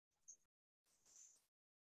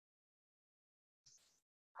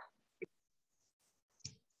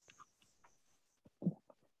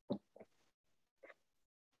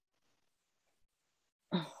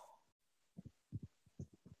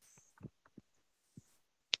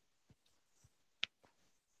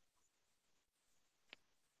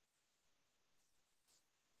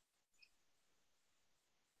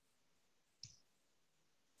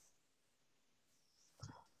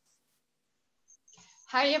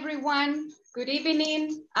Hi everyone, good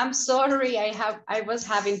evening. I'm sorry I was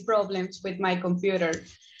having problems with my computer.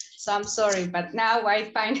 So I'm sorry, but now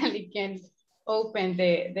I finally can open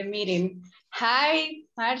the meeting. Hi,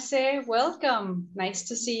 Marce, welcome. Nice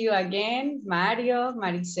to see you again. Mario,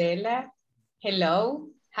 Marisela, hello.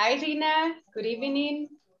 Hi, Rina, good evening.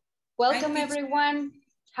 Welcome everyone.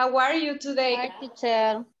 How are you today? Hi,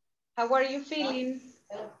 teacher. How are you feeling?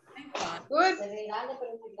 Good.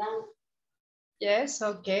 Yes,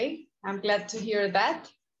 okay. I'm glad to hear that.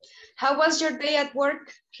 How was your day at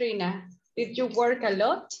work, Rina? Did you work a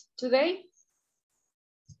lot today?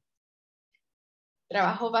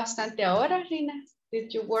 ¿Trabajó bastante ahora, Rina?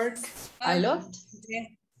 Did you work a lot? Yeah.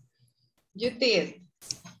 You did.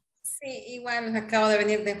 Sí, igual acabo de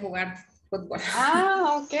venir de jugar fútbol.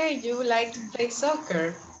 Ah, okay. You like to play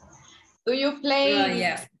soccer. Do you play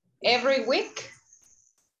Yeah. every week?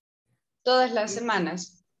 Todas las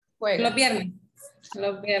semanas. Juega. Los viernes.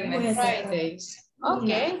 Los viernes. Fridays.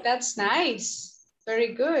 Okay, that's nice.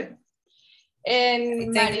 Very good.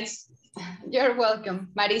 And Maris, you're welcome.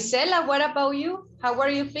 Marisela, what about you? How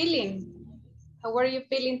are you feeling? How are you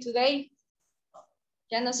feeling today?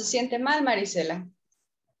 ¿Ya no se siente mal, Marisela?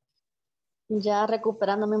 Ya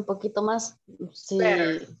recuperándome un poquito más. Sí,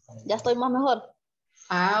 Better. ya estoy más mejor.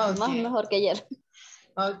 Ah, Más okay. mejor que ayer.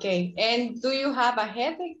 Okay. And do you have a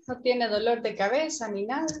headache? ¿No tiene dolor de cabeza ni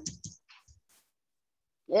nada?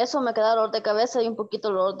 Eso me queda dolor de cabeza y un poquito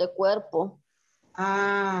dolor de cuerpo.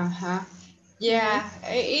 Uh-huh. Yeah,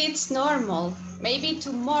 it's normal. Maybe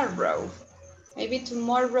tomorrow. Maybe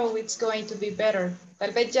tomorrow it's going to be better.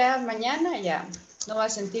 Tal vez ya mañana ya no va a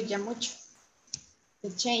sentir ya mucho.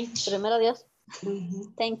 The change. Primero Dios.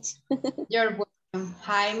 Mhm. Thanks. You're welcome.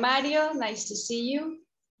 Hi, Mario. Nice to see you.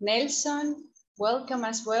 Nelson, welcome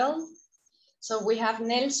as well. So we have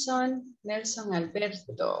Nelson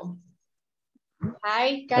Alberto.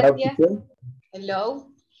 Hi, Katia. Hello.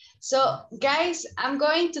 So guys, I'm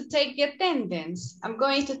going to take the attendance. I'm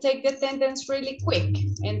going to take the attendance really quick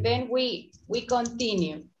and then we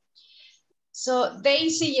continue. So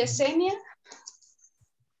Daisy Yesenia,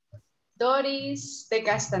 Doris de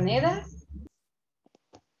Castaneda,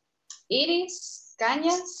 Iris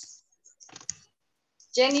Cañas,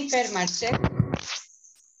 Jennifer Marcel.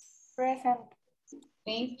 Present.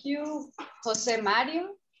 Thank you. Jose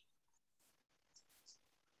Mario.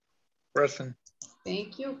 Present.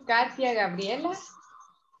 Thank you. Katia Gabriela.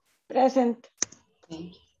 Present.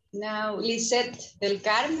 Thank you. Now, Lisette del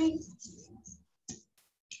Carmen.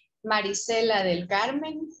 Marisela del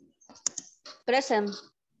Carmen. Present.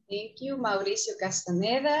 Thank you. Mauricio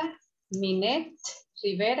Castaneda. Minette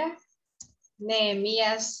Rivera.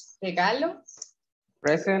 Nehemías Regalo.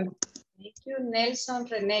 Present. Thank you. Nelson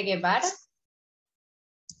René Guevara.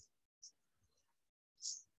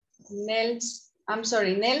 Nelson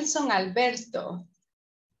Alberto.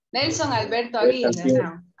 Nelson Alberto Aguirre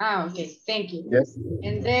now. Ah, okay. Thank you. Yes.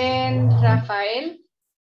 And then Rafael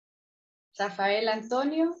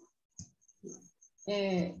Antonio.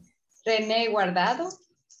 René Guardado.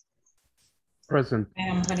 Present.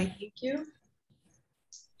 Thank you.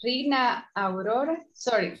 Rina Aura.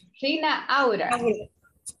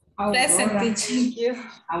 Present, teacher. Thank you.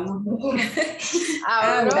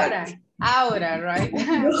 Aura, right?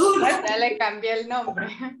 Ya le cambié el nombre.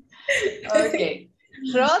 Okay.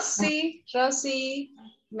 Rosy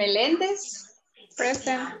Meléndez.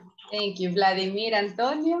 Present. Thank you. Vladimir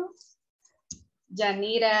Antonio.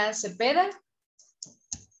 Yanira Cepeda.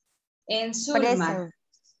 And Zulma. Present.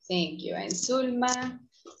 Thank you. And Zulma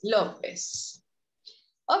Lopez.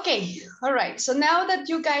 Okay, all right. So now that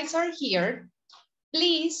you guys are here,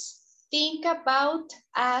 please think about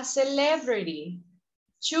a celebrity.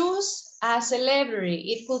 Choose a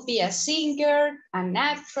celebrity. It could be a singer, an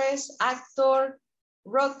actress, actor,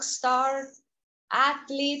 rock star,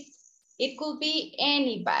 athlete. It could be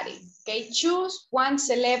anybody. Okay, choose one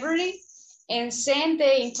celebrity and send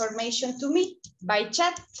the information to me by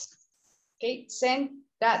chat. Okay, send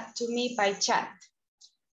that to me by chat.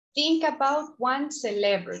 Think about one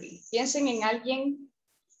celebrity. Piensen en alguien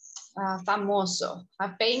famoso,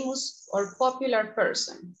 a famous or popular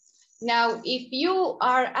person. Now, if you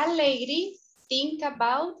are a lady, think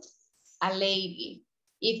about a lady.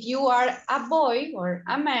 If you are a boy or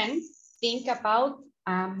a man, think about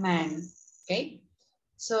a man, okay?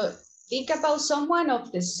 So think about someone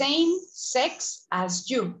of the same sex as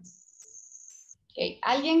you. Okay,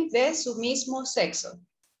 alguien de su mismo sexo.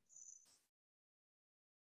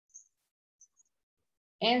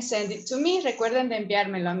 And send it to me. Recuerden de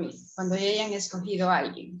enviármelo a mí cuando ya hayan escogido a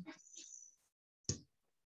alguien.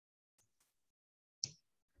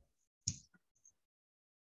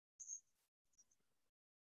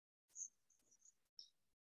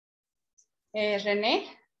 René.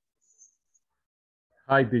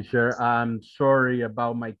 Hi, teacher. I'm sorry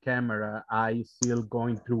about my camera. I still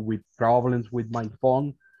going through with problems with my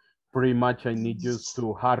phone. Pretty much I need just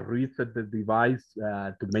to hard reset the device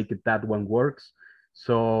to make it that one works.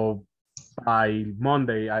 So by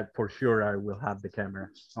Monday, for sure I will have the camera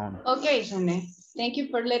on. Okay, René. Thank you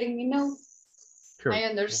for letting me know. Sure. I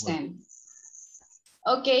understand.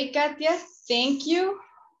 Okay, Katia, thank you.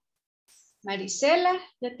 Marisela,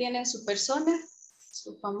 ya tiene su persona,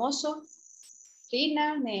 su famoso.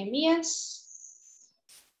 Rina, Nehemías.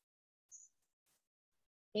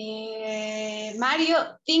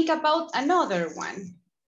 Mario, think about another one.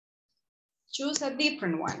 Choose a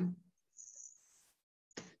different one.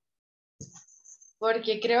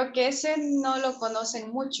 Porque creo que ese no lo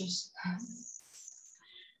conocen muchos.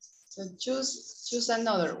 So choose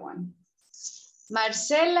another one.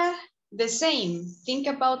 Marcela, the same. Think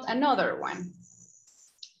about another one.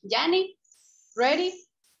 Yanni, ready?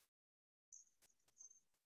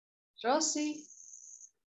 Rosie.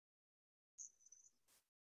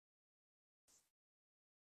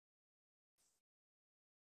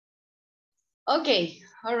 Okay,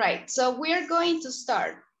 all right. So we are going to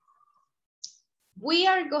start. We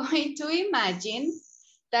are going to imagine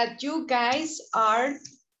that you guys are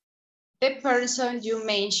the person you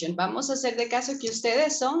mentioned. Vamos a hacer de caso que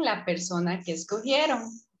ustedes son la persona que escogieron,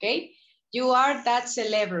 okay? You are that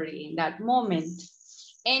celebrity in that moment.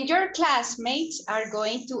 And your classmates are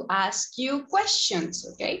going to ask you questions,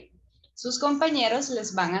 okay? Sus compañeros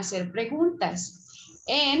les van a hacer preguntas.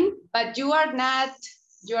 But you are not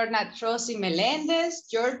Rosie Melendez,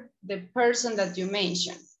 you're the person that you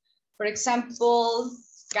mentioned. For example,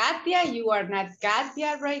 Katia, you are not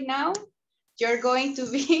Katia right now. You're going to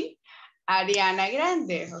be Ariana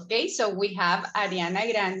Grande, okay? So we have Ariana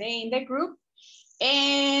Grande in the group.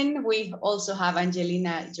 And we also have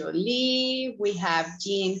Angelina Jolie, we have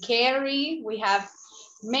Jean Carey, we have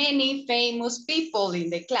many famous people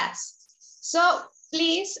in the class. So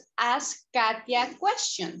please ask Katia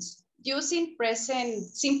questions. Using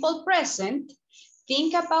simple present,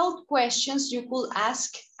 think about questions you could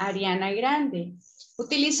ask Ariana Grande.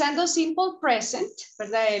 Utilizando simple present,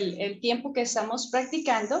 ¿verdad? El tiempo que estamos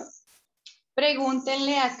practicando,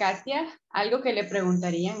 pregúntenle a Katia algo que le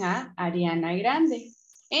preguntarían a Ariana Grande.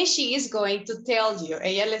 And she is going to tell you.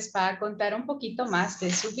 Ella les va a contar un poquito más de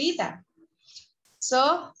su vida.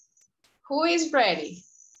 So, who is ready?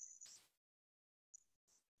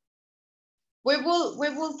 We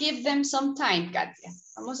will give them some time, Katia.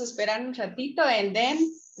 Vamos a esperar un ratito and then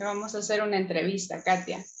le vamos a hacer una entrevista,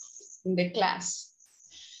 Katia, in the class.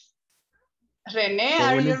 René, So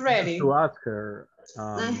are we you need ready? to ask her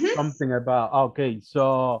something about, okay,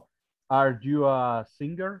 so are you a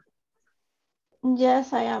singer?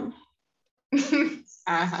 Yes, I am.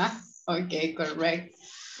 Okay, correct.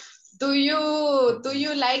 Do you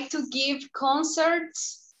like to give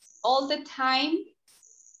concerts all the time?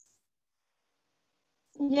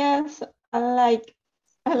 Yes, I like.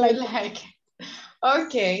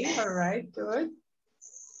 Okay, all right, good.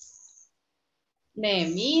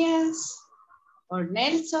 Nehemías or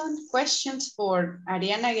Nelson, questions for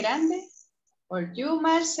Ariana Grande? Or you,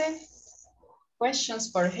 Marce?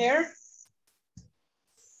 Questions for her?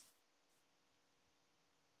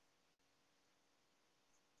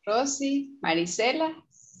 Rosy, Marisela?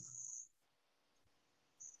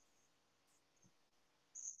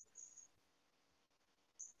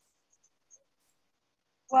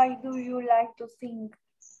 Why do you like to sing?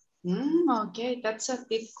 Okay, that's a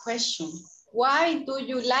big question. Why do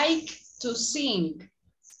you like to sing,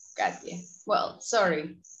 Katia? Well,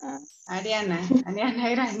 sorry, Ariana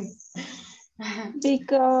Grande.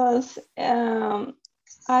 Because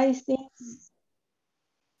I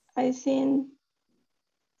sing,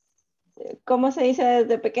 ¿cómo se dice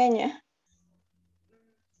desde pequeña?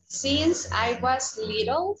 Since I was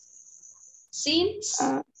little.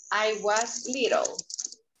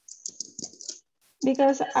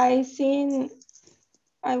 Because I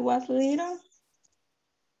was little.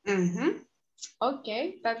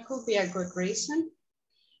 Okay, that could be a good reason.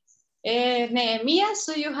 Nehemías,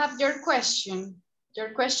 do you have your question?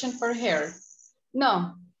 Your question for her?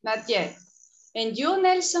 No, not yet. And you,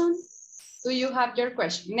 Nelson, do you have your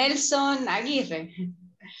question? Nelson Aguirre.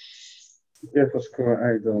 Yes, of course,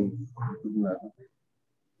 I don't know.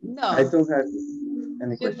 No. I don't have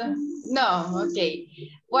any question. No, okay.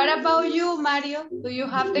 What about you, Mario? Do you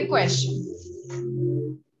have the question?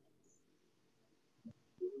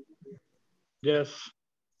 Yes.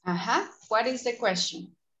 What is the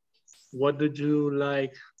question? What did you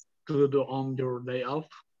like to do on your day off?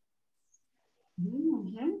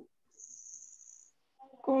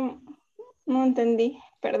 No entendí,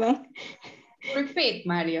 perdón. Repeat,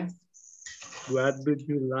 Mario. What would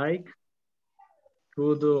you like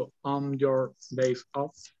to do on your days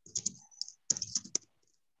off?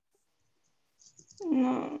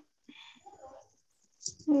 No.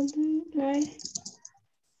 What do you like?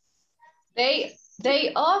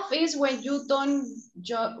 Day off is when you don't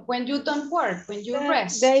work, when you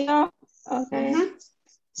rest. Day off. Okay.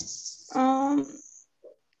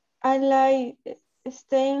 I like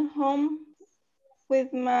staying home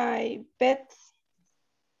with my pets.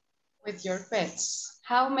 With your pets.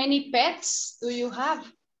 How many pets do you have?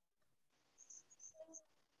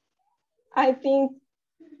 I think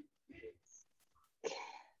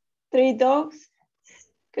 3 dogs.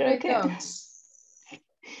 Creo Three que. dogs.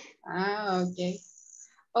 Ah, okay.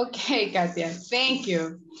 Okay, Katia, thank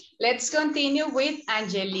you. Let's continue with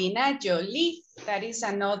Angelina Jolie. That is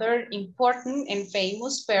another important and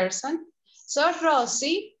famous person. So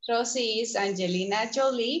Rosie is Angelina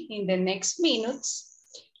Jolie in the next minutes.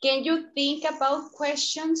 Can you think about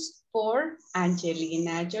questions for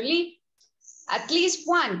Angelina Jolie? At least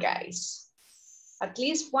one, guys. At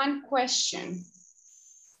least one question.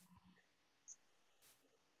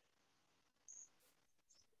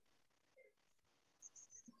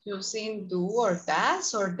 Using do or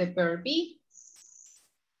does or the verb be.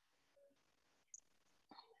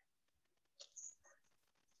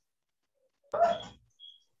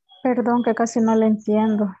 Perdón que casi no le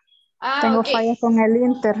entiendo. Ah, Tengo okay. fallas con el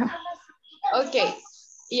Inter. Ok.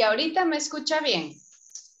 ¿Y ahorita me escucha bien?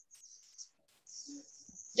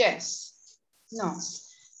 Yes. No.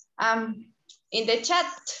 In the chat.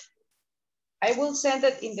 I will send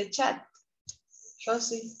it in the chat.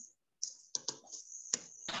 Rosie.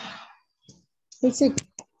 Sí, sí,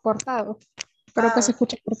 cortado. Creo que se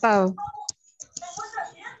escucha cortado.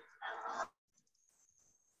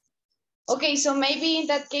 Okay, so maybe in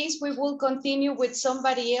that case, we will continue with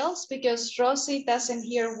somebody else because Rosie doesn't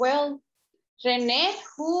hear well. Rene,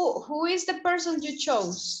 who is the person you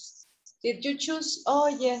chose? Did you choose? Oh,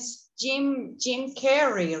 yes, Jim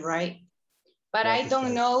Carrey, right? But I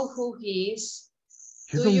don't know who he is.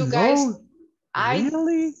 You Do don't you guys? know?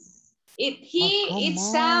 Really? It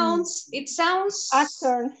sounds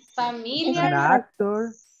Actor. familiar. An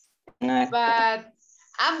actor? But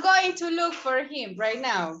I'm going to look for him right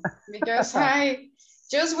now because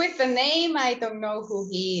just with the name, I don't know who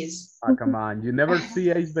he is. Oh, come on. You never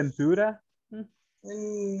see Ace Ventura?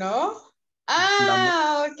 No?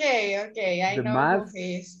 Ah, okay. I The know Mask? who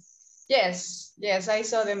he is. Yes, I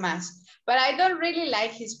saw The Mask. But I don't really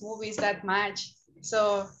like his movies that much.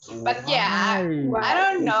 So, but yeah, I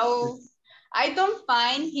don't know. I don't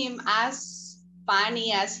find him as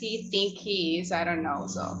funny as he think he is. I don't know.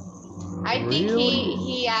 So I think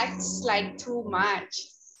he acts like too much.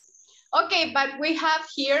 Okay, but we have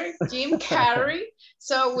here Jim Carrey,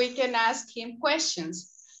 so we can ask him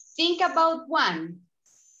questions. Think about one.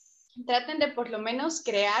 Traten de por lo menos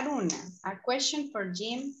crear una. A question for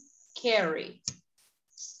Jim Carrey.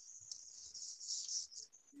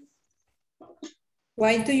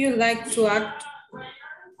 Why do you like to act?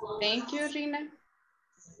 Thank you, Rina.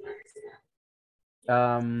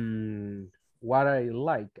 What I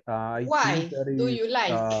like. I Why think that do is, you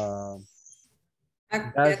like?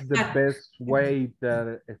 that's the best way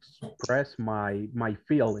that express my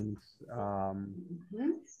feelings.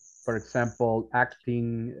 For example,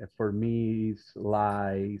 acting for me is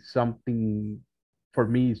like something, for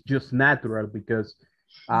me is just natural because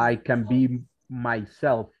I can be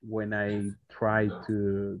myself when I try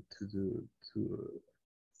to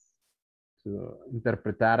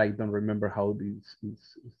interpretar. I don't remember how this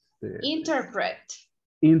is the interpret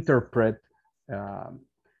and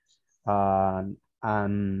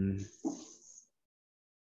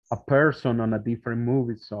a person on a different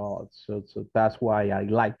movie. So that's why I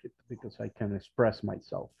like it, because I can express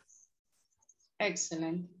myself.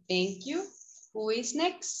 Excellent. Thank you. Who is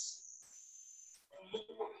next?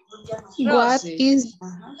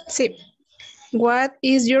 What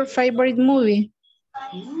is your favorite movie?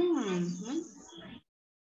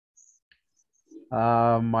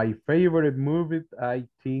 My favorite movie, I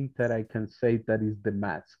think that I can say that is The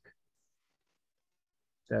Mask.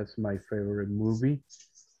 That's my favorite movie.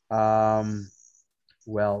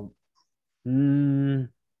 Well,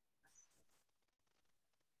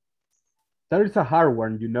 that is a hard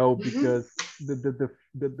one, you know, because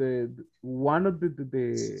the one of the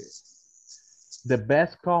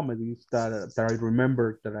best comedies that I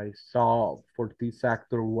remember that I saw for this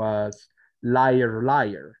actor was Liar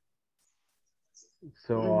Liar.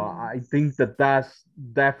 So I think that's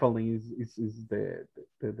definitely is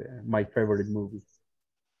my favorite movie.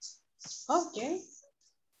 Okay.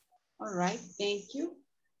 All right, thank you.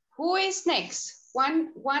 Who is next?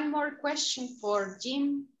 One more question for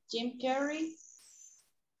Jim Carrey.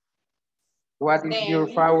 What is your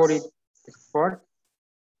Dennis. favorite sport?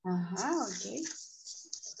 Okay.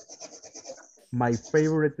 My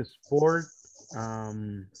favorite sport, I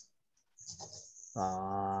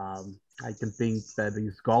can think that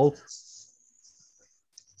is golf.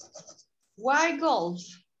 Why golf?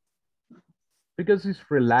 Because it's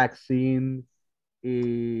relaxing,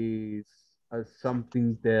 is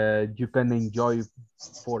something that you can enjoy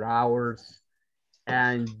for hours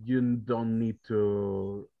and you don't need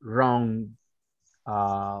to run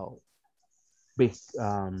big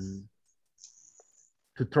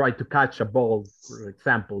to try to catch a ball, for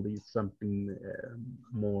example, is something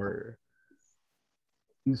more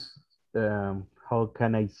is how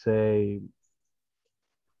can I say,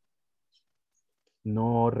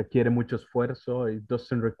 no requiere mucho esfuerzo. It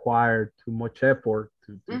doesn't require too much effort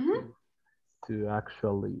to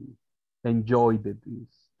actually enjoy this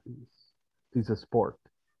sport.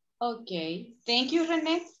 Okay, thank you,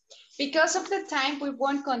 Rene. Because of the time, we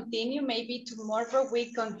won't continue. Maybe tomorrow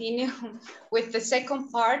we continue with the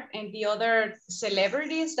second part and the other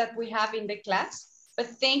celebrities that we have in the class. But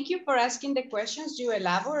thank you for asking the questions. You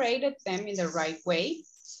elaborated them in the right way.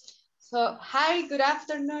 So, hi, good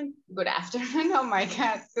afternoon. Good afternoon, oh my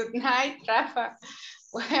God. Good night, Rafa.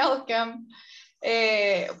 Welcome.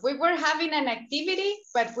 We were having an activity,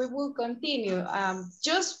 but we will continue.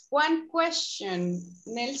 Just one question,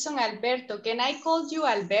 Nelson Alberto. Can I call you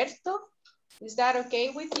Alberto? Is that okay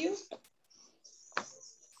with you?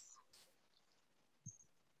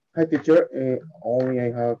 Hi, teacher. Only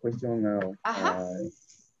I have a question now.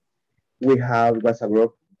 We have WhatsApp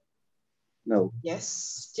group. No.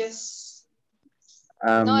 Yes, yes.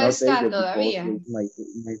 I'm no not está able todavía. because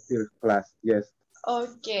it's my first class. Yes.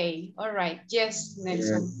 Okay, all right. Yes,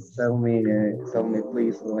 Nelson. Tell me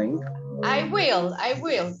please the link. I will.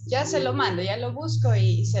 Ya se lo mando, ya lo busco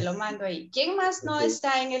y se lo mando ahí. ¿Quién más no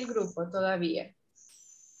está en el grupo todavía?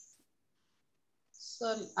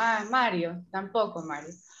 Mario, tampoco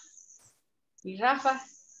Mario. ¿Y Rafa?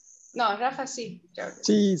 No, Rafa sí.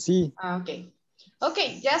 Sí, sí. Ok. Ok,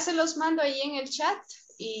 ya se los mando ahí en el chat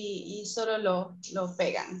y solo lo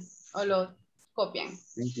pegan o lo copian.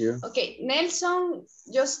 Thank you. Ok, Nelson,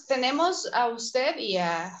 tenemos a usted y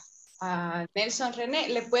a Nelson René.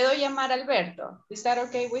 ¿Le puedo llamar Alberto? Is that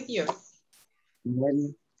okay with you?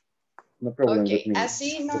 No problem Ok, with me.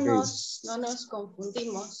 así no nos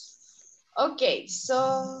confundimos. Ok,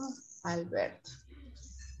 so Alberto.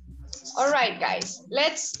 All right, guys,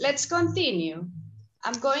 let's continue.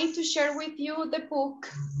 I'm going to share with you the book.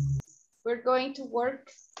 We're going to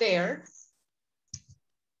work there.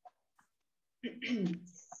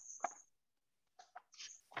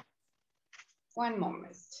 One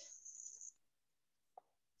moment.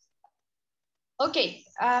 Okay,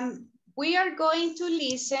 we are going to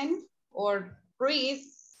listen or read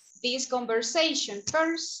this conversation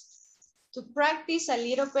first to practice a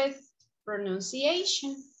little bit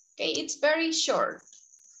pronunciation. Okay, it's very short.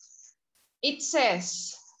 It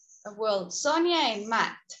says, well, Sonia and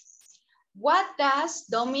Matt, what does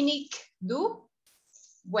Dominique do?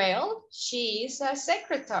 Well, she is a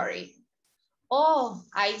secretary. Oh,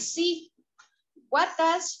 I see. What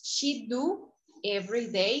does she do every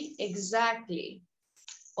day exactly?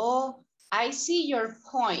 Oh, I see your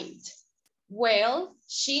point. Well,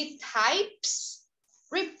 she types,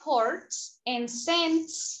 reports, and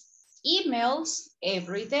sends emails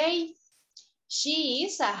every day. She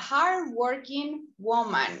is a hardworking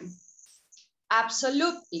woman.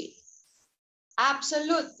 Absolutely.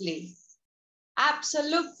 Absolutely.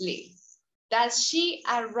 Absolutely. Does she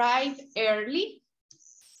arrive early?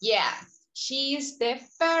 Yeah, she is the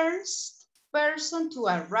first person to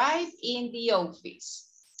arrive in the office.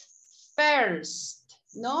 First,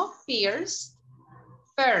 no first,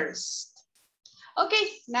 first. Okay,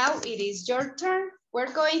 now it is your turn.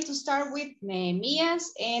 We're going to start with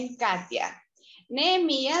Nehemias and Katia.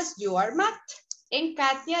 Nehemias, you are Matt, and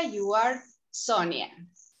Katia, you are Sonia.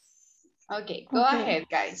 Okay, go ahead,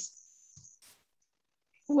 guys.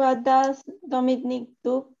 What does Dominique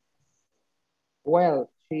do?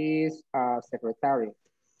 Well, she's a secretary.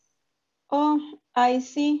 Oh, I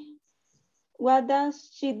see. What does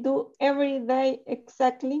she do every day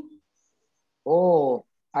exactly? Oh,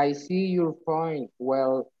 I see your point.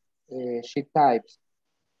 Well, she types,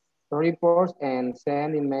 reports, and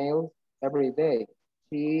sends emails every day.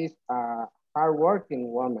 She's a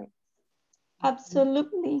hardworking woman.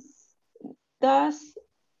 Absolutely. Does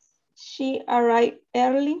she arrive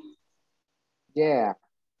early? Yeah,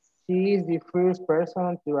 she is the first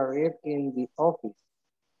person to arrive in the office.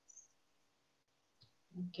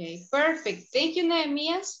 Okay, perfect. Thank you,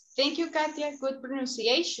 Nehemias. Thank you, Katia. Good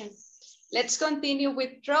pronunciation. Let's continue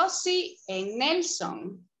with Rosie and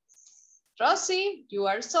Nelson. Rosie, you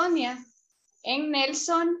are Sonia. And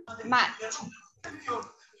Nelson, Matt.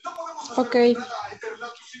 Okay.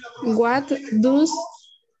 What does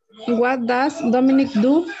Dominic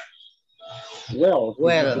do? Well,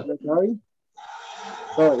 secretary.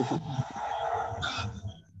 Sorry.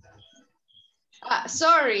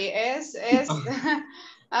 Sorry,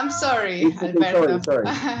 I'm sorry, It's okay, Alberto. sorry.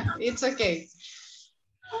 It's okay.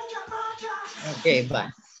 Okay,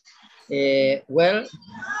 bye. Well,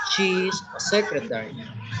 she's a secretary.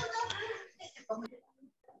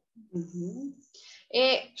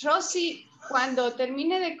 Rosy, cuando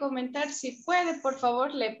termine de comentar, si puede, por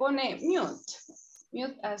favor, le pone mute.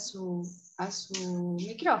 Mute a su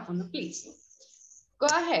micrófono, please. Go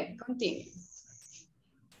ahead, continue.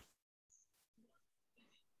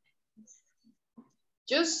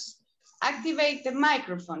 Just activate the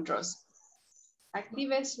microphone, Rosy.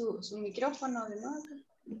 Active su micrófono de nuevo.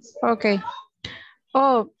 Okay.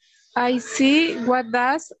 Oh, I see. What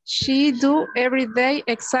does she do every day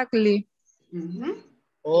exactly?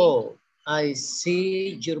 Oh, I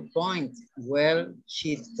see your point. Well,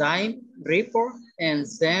 she type, report, and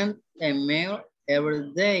send a mail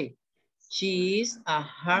every day. She is a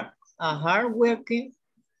hardworking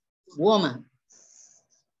woman.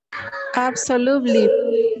 Absolutely.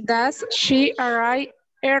 Does she arrive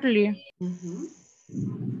early?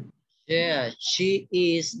 Yeah, she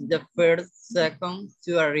is the second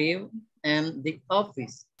to arrive in the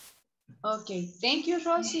office. Okay, thank you,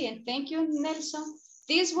 Rosie, and thank you, Nelson.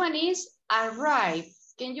 This one is arrive.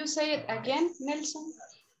 Can you say it again, Nelson?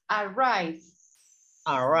 Arrive.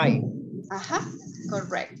 Arrive.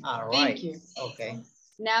 Correct. Arrive. Thank you. Okay.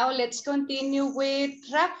 Now let's continue with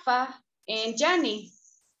Rafa and Jani.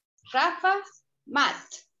 Rafa,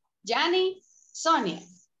 Matt. Jani, Sonia.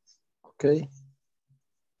 Okay.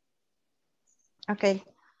 Okay.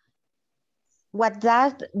 What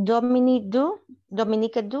does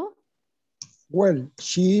Dominica do? Well,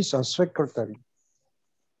 she is a secretary.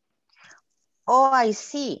 Oh, I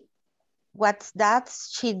see. What does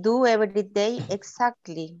she do every day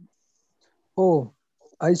exactly? Oh,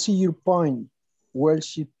 I see your point. Well,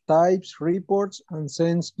 she types reports and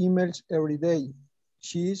sends emails every day.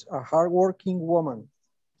 She is a hardworking woman.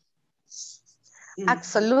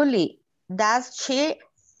 Absolutely. Does she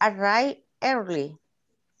arrive early?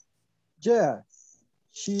 Yeah,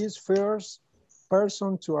 she is first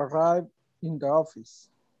person to arrive in the office.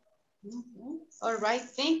 All right,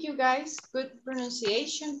 thank you guys. Good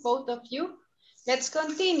pronunciation, both of you. Let's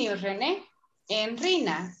continue, Rene and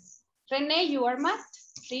Rina. Rene, you are Matt.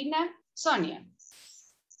 Rina, Sonia.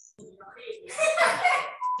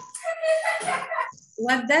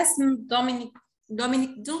 What does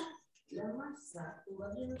Dominic do?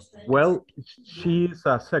 Well, she is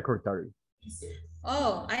a secretary.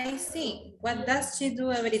 Oh, I see. What does she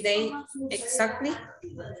do every day exactly?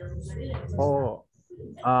 Oh,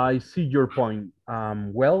 I see your point.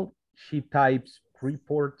 Well, she types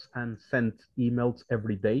reports and sends emails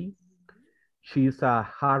every day. She's a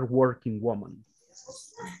hardworking woman.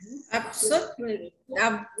 Absolutely.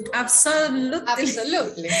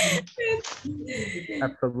 Absolutely.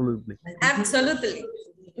 Absolutely.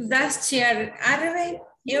 Does she arrive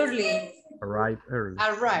early? Arrive early.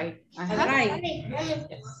 Arrive. Arrive.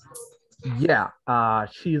 Yeah,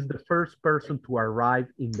 she is the first person to arrive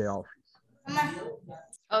in the office.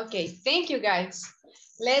 Okay, thank you guys.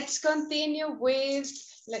 Let's continue with,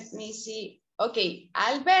 let me see. Okay,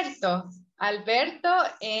 Alberto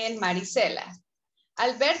and Marisela.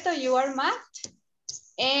 Alberto, you are Matt.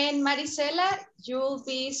 And Marisela, you'll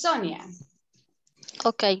be Sonia.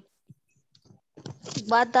 Okay.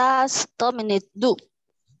 What does Dominic do?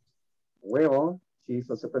 Well, she's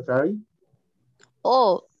a secretary.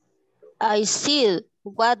 Oh, I see.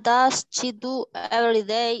 What does she do every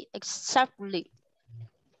day exactly?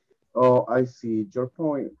 Oh, I see your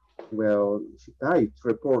point. Well, she types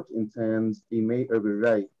reports and sends email every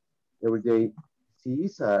day. Every day, she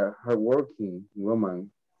is a hardworking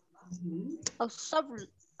woman.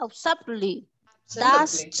 Absolutely.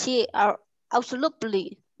 Does she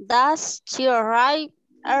arrive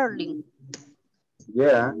early?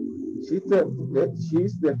 Yeah, she's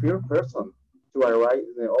the first person to arrive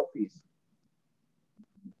in the office.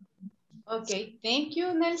 Okay, thank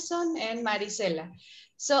you, Nelson and Marisela.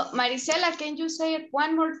 So, Marisela, can you say it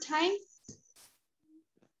one more time?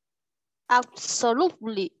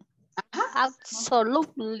 Absolutely.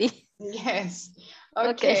 Absolutely. Yes.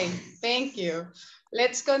 Okay, thank you.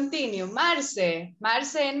 Let's continue. Marce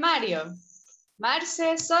and Mario.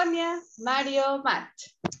 Marce, Sonia, Mario, Matt.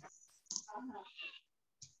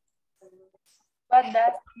 What does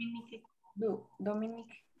Dominic do? Dominic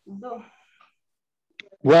do?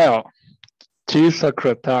 Well, she's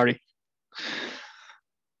secretary.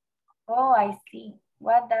 Oh, I see.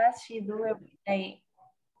 What does she do every day?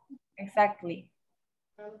 Exactly.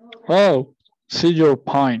 Oh, see your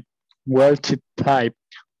point. Well, she types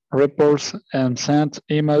reports and sends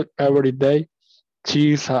email every day.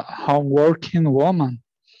 She's a hardworking woman.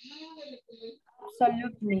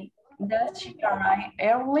 Absolutely. Does she arrive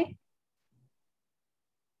early?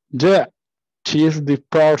 Yeah, she is the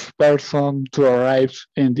first person to arrive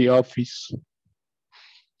in the office.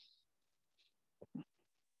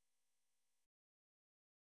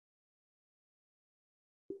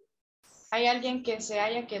 ¿Hay alguien que se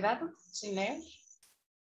haya quedado sin leer?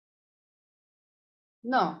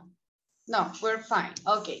 No, we're fine.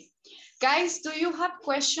 Okay. Guys, do you have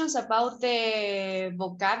questions about the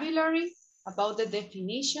vocabulary, about the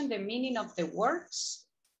definition, the meaning of the words?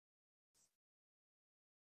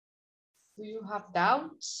 Do you have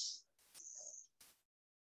doubts?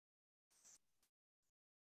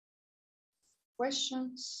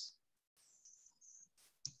 Questions?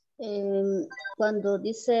 Cuando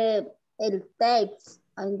dice el types,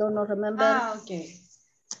 I don't remember. Ah, okay.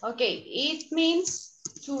 Okay, it means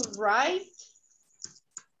to write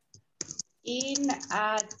in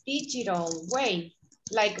a digital way.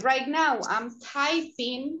 Like right now, I'm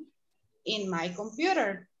typing in my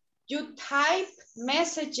computer. You type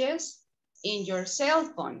messages in your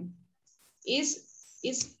cell phone. Is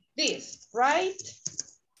this, right?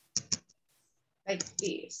 Like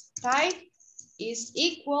this. Type is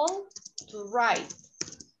equal to write,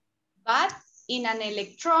 but in an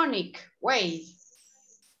electronic way.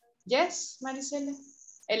 Yes, Maricela?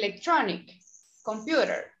 Electronic,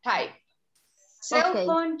 computer, type. Cell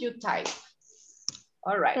phone, you type.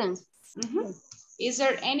 All right. Is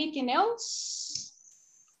there anything else?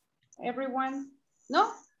 Everyone?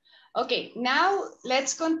 No? Okay, now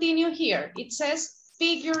let's continue here. It says,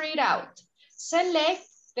 figure it out. Select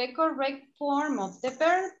the correct form of the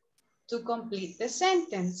verb to complete the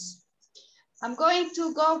sentence. I'm going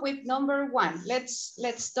to go with number 1.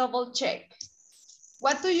 Let's double check.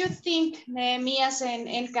 What do you think, Nehemias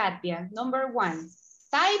and Katia? Number 1,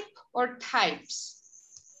 type or types?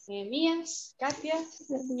 Nehemias, Katia?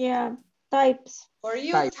 Yeah, types. For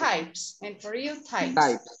you, types. And for you, types.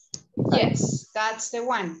 Types. Yes, that's the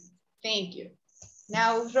one. Thank you.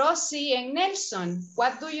 Now, Rosie and Nelson,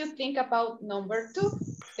 what do you think about number 2?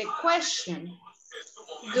 The question.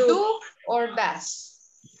 Do or does?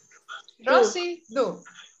 Rosie, do.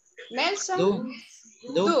 Nelson?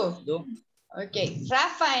 Do. Okay,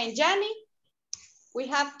 Rafa and Yanni, we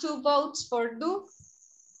have 2 votes for do.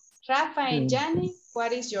 Rafa and Yanni,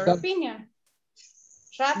 what is your opinion?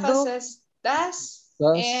 Rafa says does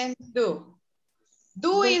and do.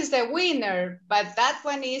 Do is the winner, but that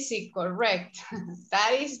one is incorrect.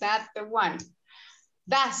 That is not the one.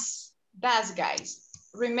 Does, guys.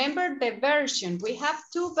 Remember the version. We have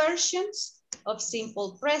 2 versions of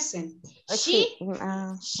simple present. She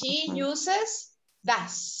uses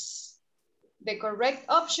does. The correct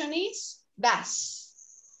option is does.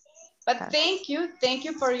 But thank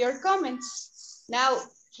you for your comments. Now,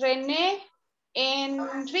 Rene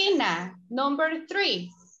and Rina, number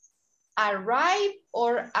 3, arrive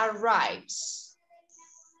or arrives?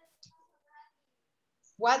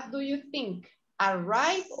 What do you think?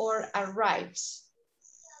 Arrive or arrives?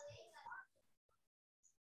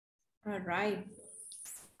 Arrive.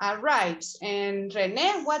 Arrives. And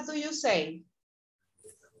Rene, what do you say?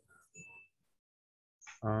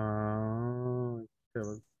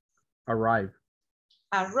 Arrive.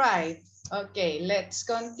 Arrive. Okay, let's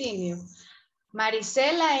continue.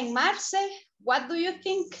 Marisela and Marce, what do you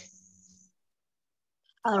think?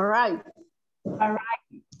 Arrive.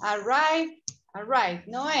 Arrive.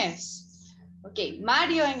 No es. Okay,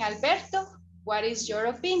 Mario and Alberto, what is your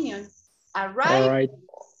opinion? Arrive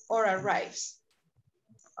or arrives?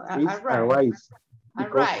 Arrives.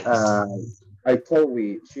 Arrives. I thought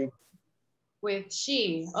with she. With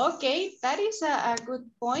she. Okay, that is a good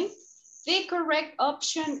point. The correct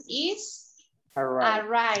option is arrive.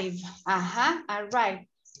 Arrive.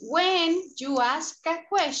 When you ask a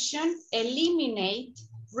question, eliminate,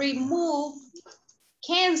 remove,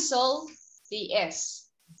 cancel the S.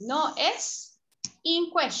 No S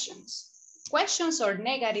in questions. Questions or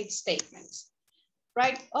negative statements.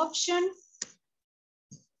 Right option,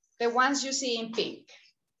 the ones you see in pink.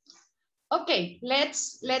 Okay,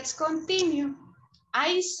 let's continue.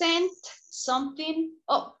 I sent something.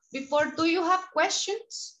 Oh, before, do you have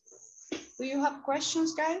questions? Do you have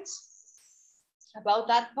questions, guys? about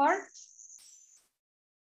that part?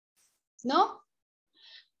 No?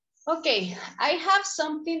 Okay, I have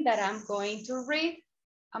something that I'm going to read.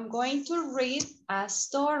 I'm going to read a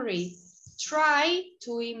story. Try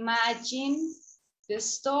to imagine the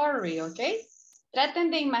story, okay?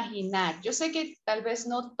 Traten de imaginar. Yo sé que tal vez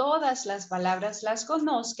no todas las palabras las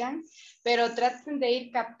conozcan, pero traten de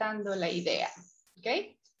ir captando la idea,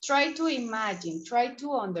 okay? Try to imagine, try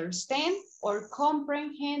to understand or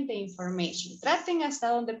comprehend the information. Traten hasta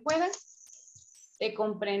donde puedan de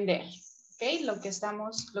comprender, okay? Lo que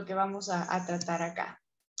vamos a tratar acá.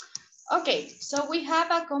 Okay, so we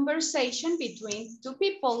have a conversation between two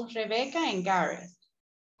people, Rebecca and Gareth.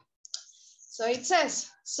 So it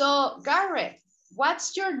says, so Gareth,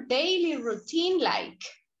 what's your daily routine like?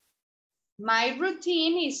 My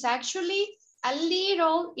routine is actually a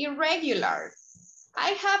little irregular. I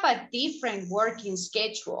have a different working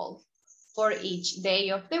schedule for each day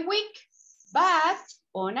of the week, but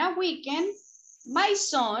on a weekend, my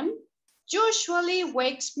son usually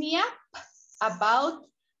wakes me up about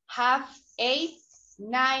 7:30,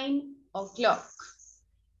 9 o'clock.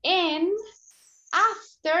 And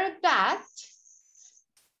after that,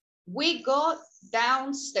 we go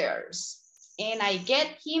downstairs and I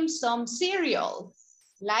get him some cereal.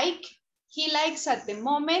 Like he likes at the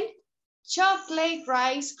moment chocolate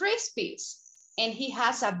Rice Krispies, and he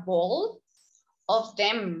has a bowl of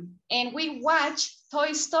them. And we watch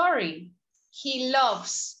Toy Story. He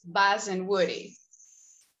loves Buzz and Woody.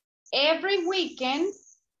 Every weekend,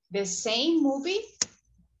 the same movie.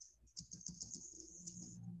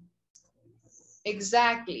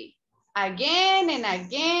 Exactly. Again and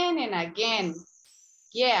again and again.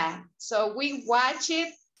 Yeah, so we watch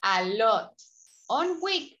it a lot. On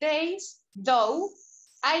weekdays, though,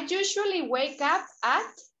 I usually wake up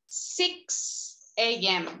at 6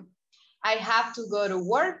 a.m. I have to go to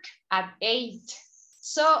work at 8.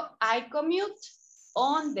 So I commute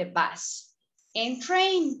on the bus and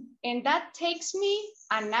train, and that takes me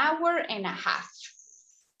an hour and a half.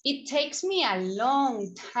 It takes me a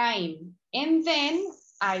long time, and then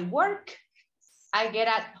I work. I get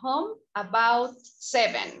at home about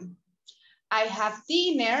 7. I have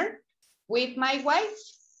dinner with my wife.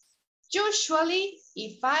 Usually,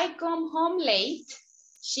 if I come home late,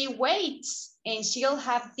 she waits and she'll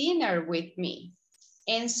have dinner with me.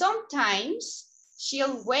 And sometimes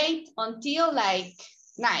she'll wait until like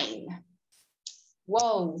 9.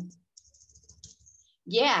 Whoa.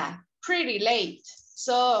 Yeah, pretty late.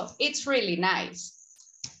 So it's really nice.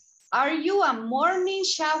 Are you a morning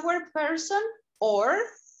shower person or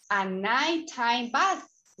a nighttime bath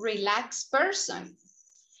relaxed person?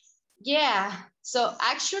 Yeah, so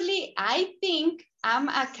actually I think I'm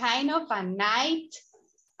a kind of a night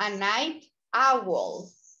owl.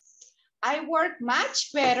 I work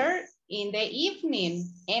much better in the evening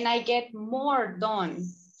and I get more done.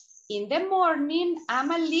 In the morning, I'm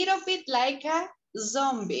a little bit like a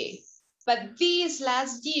zombie, but these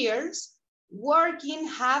last years, working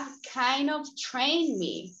have kind of trained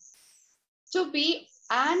me to be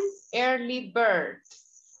an early bird.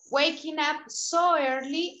 Waking up so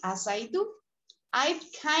early as I do, I've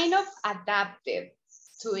kind of adapted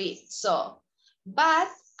to it. So, but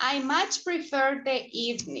I much prefer the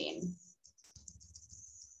evening.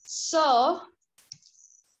 So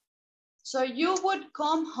you would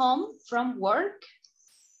come home from work.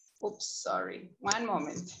 Oops, sorry, one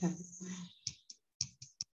moment.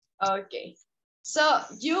 Okay, so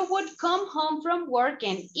you would come home from work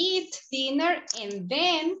and eat dinner and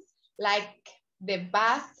then like the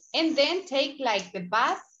bath, and then take like the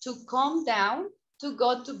bath to calm down to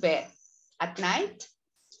go to bed at night?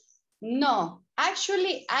 No,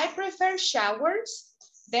 actually I prefer showers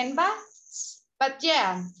than baths. But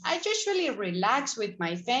yeah, I usually relax with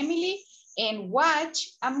my family and watch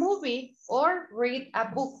a movie or read a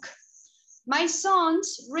book. My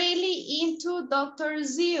son's really into Dr.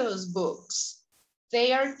 Zeus books.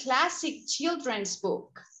 They are classic children's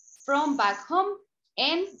book from back home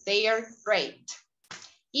and they are great.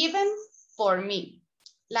 Even for me.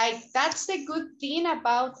 Like that's the good thing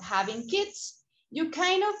about having kids. You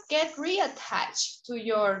kind of get reattached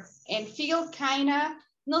to and feel kind of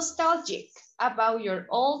nostalgic about your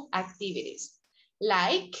old activities.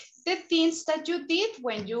 Like the things that you did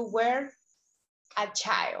when you were a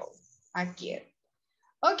child, a kid.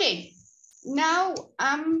 Okay, now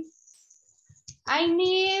I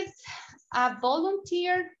need a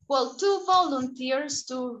volunteer, well, 2 volunteers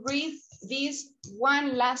to read this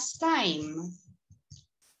one last time.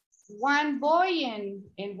 One boy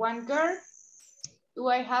and one girl. Do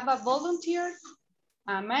I have a volunteer?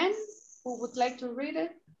 A man who would like to read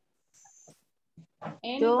it?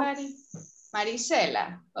 Anybody?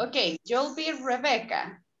 Marisela. Okay, you'll be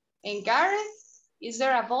Rebecca. And Gareth, is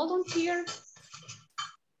there a volunteer?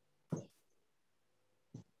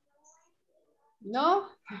 No?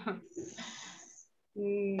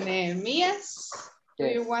 Nehemias, do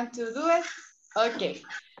you want to do it? Okay,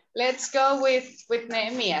 let's go with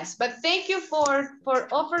Nehemias. But thank you for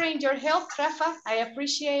offering your help, Rafa. I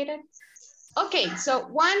appreciate it. Okay, so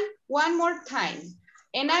one more time.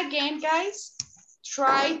 And again, guys,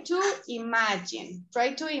 try to imagine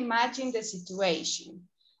the situation.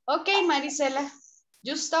 Okay, Marisela,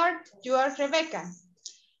 you start, you are Rebecca.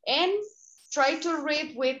 And try to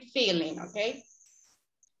read with feeling, okay?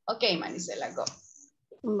 Okay, Marisela, go.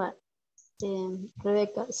 But,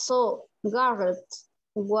 Rebecca, so Garrett,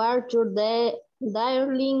 what's your daily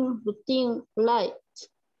routine like?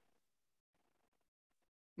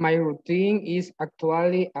 My routine is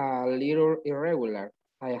actually a little irregular.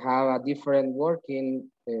 I have a different working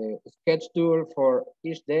schedule for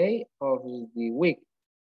each day of the week.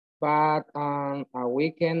 But on a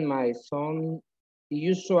weekend, my son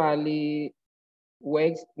usually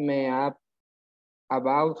wakes me up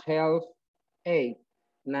about half 8,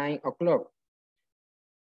 9 o'clock.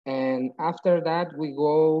 And after that, we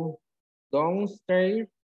go downstairs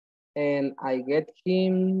and I get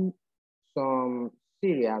him some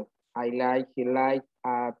cereal. He likes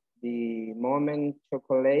at the moment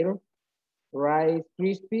chocolate, Rice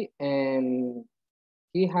Krispie, and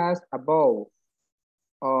he has a bowl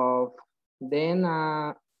of then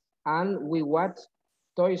and we watch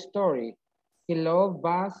Toy Story. He loves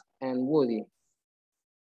Buzz and Woody.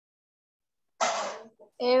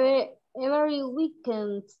 Every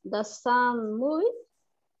weekend, the sun movie?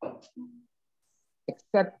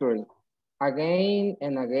 Exactly. Again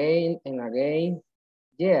and again and again.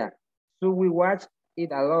 Yeah. So we watch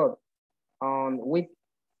it a lot on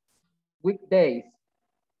weekdays.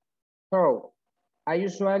 So I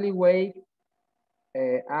usually wake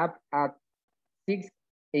up at 6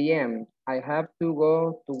 a.m. I have to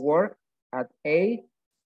go to work at 8.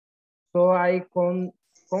 So I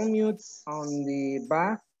commute on the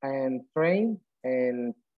bus and train,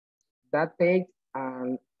 and that takes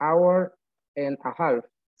an hour and a half.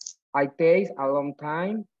 I take a long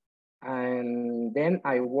time, and then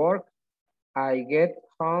I work. I get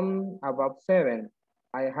home about 7.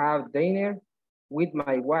 I have dinner with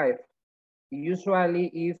my wife. Usually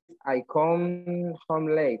if I come home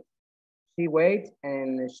late, she waits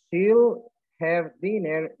and she'll have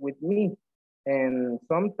dinner with me. And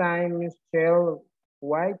sometimes she'll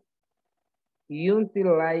wait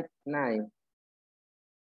until like 9.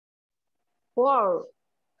 Wow.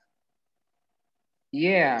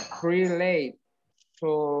 Yeah, pretty late.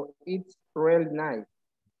 So it's really nice.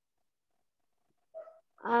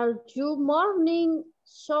 Are you morning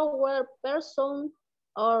shower person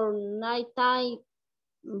or nighttime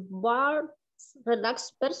bar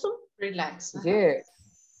relaxed person? Relax.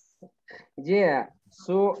 Yeah.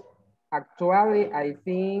 So actually, I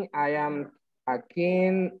think I am a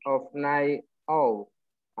king of night owl.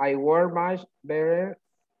 I work much better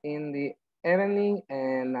in the evening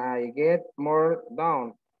and I get more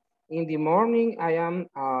done. In the morning, I am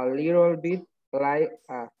a little bit like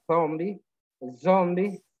a zombie,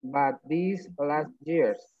 but these last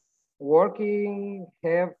years, working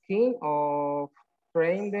have kind of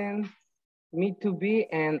trained me to be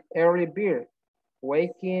an early bird,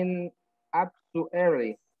 waking up too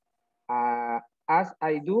early. Uh, as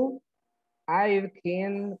I do, I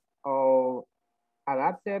can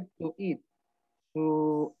adapted to it,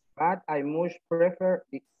 but I much prefer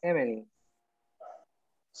the evening.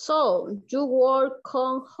 So you work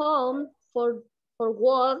come home for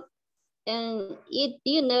work and eat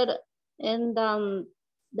dinner and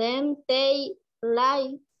then they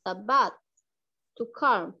lie the bath to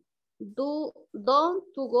calm. Don't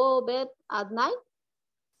to go bed at night?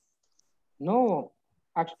 No,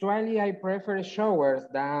 actually I prefer showers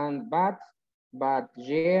than baths, but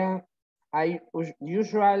yeah, I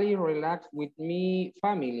usually relax with me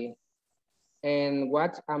family and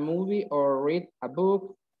watch a movie or read a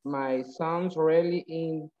book. My son's really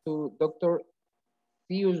into Dr.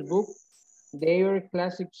 Seuss book, their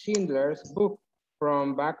classic Schindler's book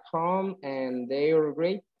from back home, and they're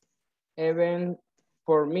great even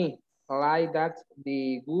for me. Like that's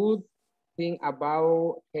the good thing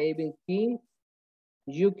about having kids.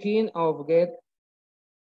 You can of get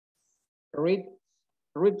rich,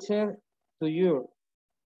 richer to you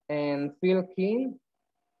and feel keen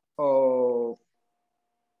or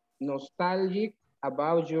nostalgic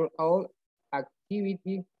about your own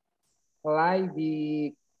activity, like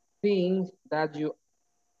the things that you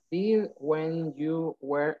did when you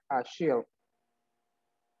were a child.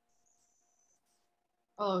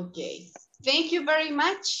 Okay. Thank you very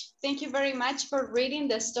much. Thank you very much for reading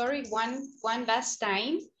the story one last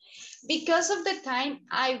time. Because of the time,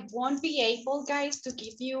 I won't be able, guys, to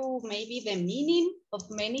give you maybe the meaning of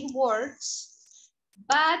many words.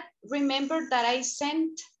 But remember that I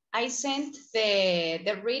sent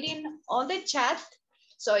the reading on the chat.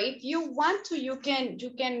 So if you want to, you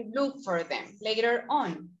can look for them later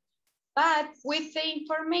on. But with the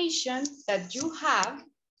information that you have,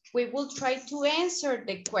 we will try to answer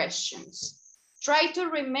the questions. Try to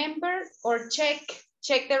remember or check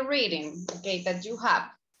the reading, okay, that you have.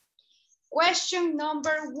 Question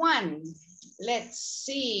number 1. Let's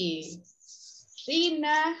see.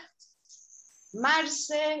 Rina,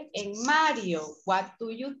 Marce, and Mario, what do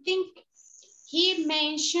you think? He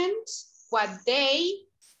mentioned what they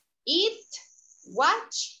eat,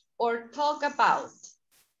 watch, or talk about.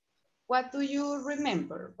 What do you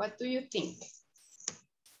remember? What do you think?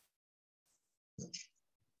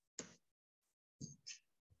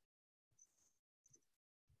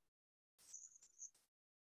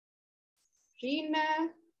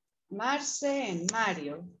 Rina, Marce, and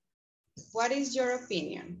Mario, what is your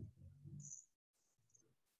opinion?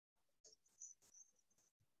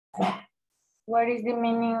 What is the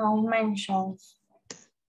meaning of mentions?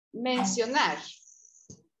 Mencionar.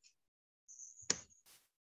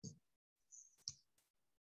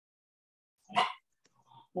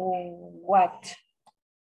 What?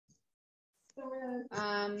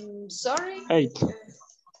 Sorry.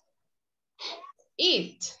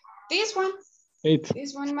 Eat. This one.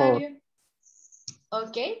 This one, Mario.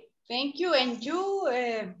 Okay, thank you. And you,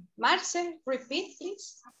 Marce, repeat,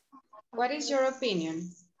 please. What is your opinion?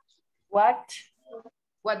 What?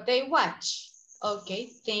 What they watch. Okay,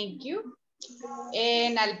 thank you.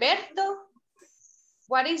 And Alberto,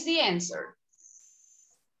 what is the answer?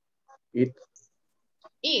 Eat.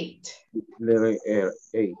 Eat. Letter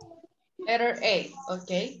A. Letter A.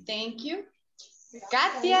 Okay, thank you.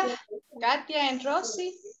 Katia and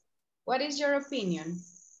Rosie, what is your opinion?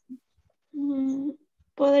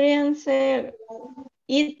 Podrían ser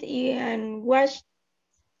eat and watch.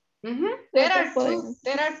 There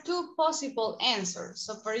are two possible answers.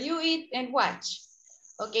 So for you, eat and watch.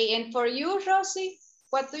 Okay, and for you, Rosie,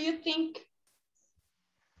 what do you think?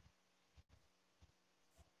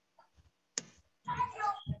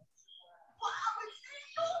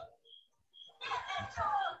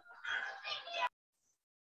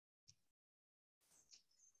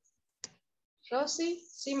 Rosie,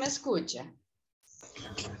 ¿sí me escucha?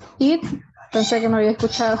 Eat, pensé que no había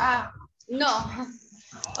escuchado. No.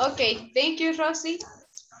 Okay, thank you, Rosie.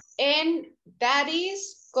 And that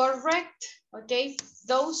is correct. Okay,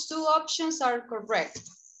 those two options are correct.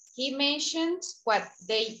 He mentions what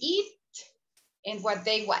they eat and what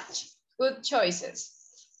they watch. Good choices.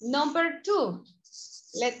 Number 2.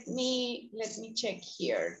 Let me check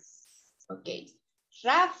here. Okay,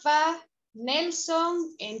 Rafa,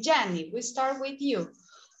 Nelson, and Gianni, we start with you.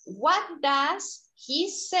 What does he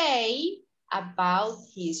say about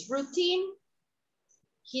his routine?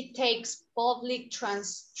 He takes public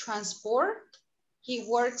transport, he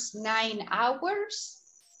works 9 hours,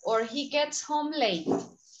 or he gets home late.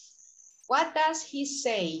 What does he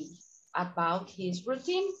say about his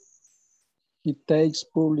routine? He takes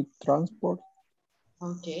public transport.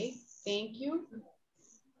 Okay, thank you.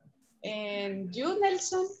 And you,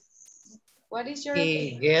 Nelson, what is your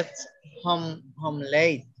opinion? He gets home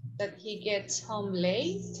late. That he gets home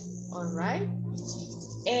late, all right.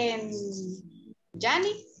 And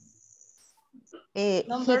Gianni? He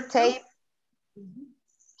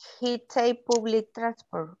take public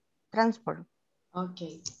transport.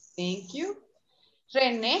 Okay, thank you.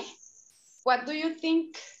 Rene, what do you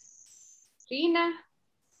think? Rina,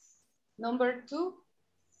 number 2.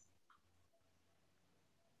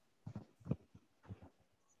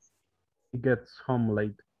 He gets home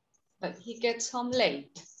late. But he gets home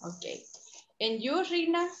late. Okay. And you,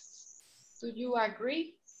 Rina, do you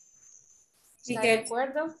agree? He gets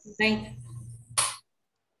late.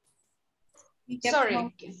 Sorry.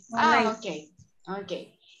 Okay.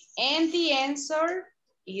 Okay. And the answer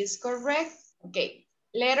is correct. Okay.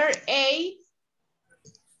 Letter A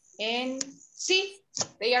and C,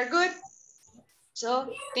 they are good.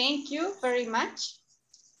 So thank you very much.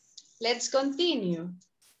 Let's continue.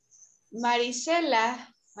 Marisela,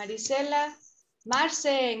 Marce,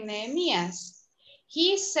 and Nehemias.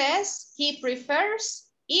 He says he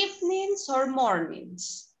prefers evenings or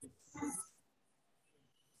mornings.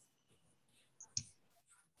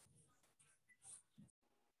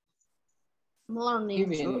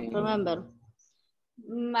 Mornings, remember.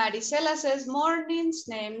 Marisela says mornings,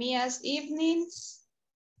 Nehemias evenings.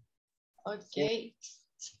 Okay.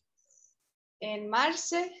 And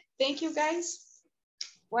Marce, thank you guys.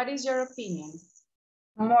 What is your opinion?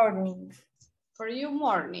 Morning. For you,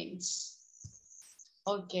 mornings.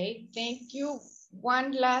 Okay, thank you.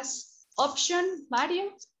 One last option,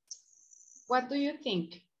 Mario. What do you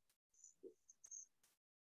think?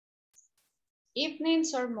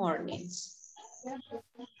 Evenings or mornings?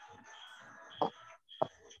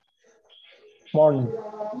 Morning.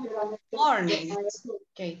 Mornings.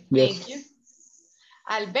 Okay, Yes. thank you.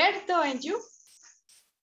 Alberto, and you?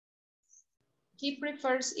 He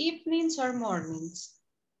prefers evenings or mornings?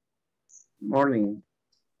 Morning.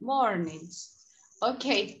 Mornings.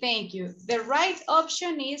 Okay, thank you. The right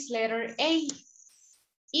option is letter A,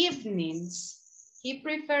 evenings. He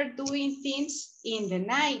preferred doing things in the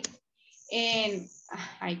night. And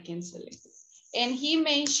I can select it. And he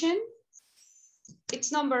mentioned, it's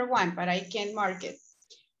number 1, but I can mark it.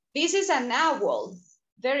 This is an owl.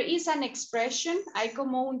 There is an expression, hay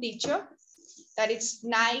como un dicho, that it's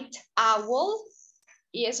night owl.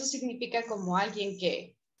 Y eso significa como alguien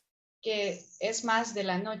que es más de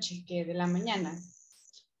la noche que de la mañana.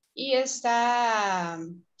 Y está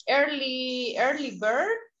early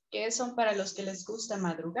bird, que son para los que les gusta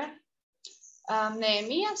madrugar.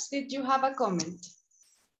 Nehemias, did you have a comment?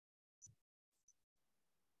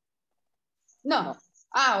 No.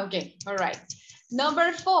 Ah, okay. All right.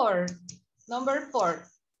 Number 4.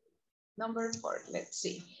 Let's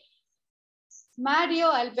see.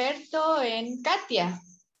 Mario, Alberto, and Katia.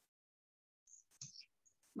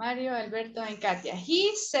 Mario, Alberto, and Katia.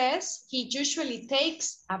 He says he usually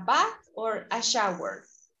takes a bath or a shower.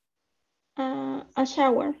 A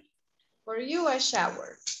shower. For you, a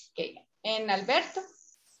shower. Okay. And Alberto,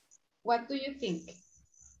 what do you think?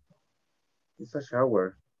 It's a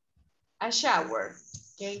shower. A shower.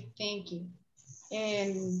 Okay, thank you.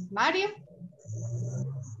 And Mario?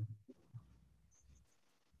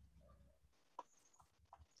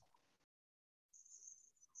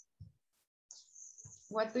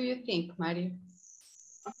 What do you think, Mario?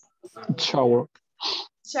 Shower.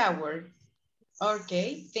 Shower.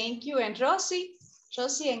 Okay, thank you. And Rosie?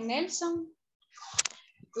 Rosie and Nelson?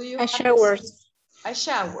 Do you A shower. A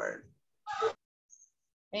shower.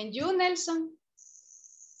 And you, Nelson?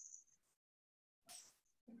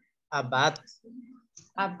 A bath.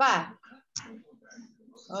 A bath.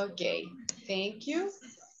 Okay, thank you.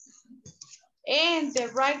 And the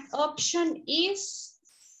right option is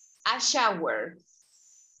a shower.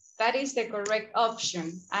 That is the correct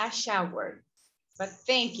option, a shower. But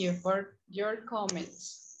thank you for your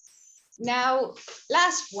comments. Now,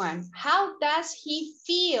 last one. How does he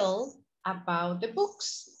feel about the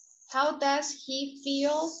books? How does he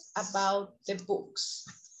feel about the books?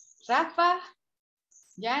 Rafa,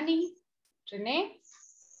 Yanni, Rene,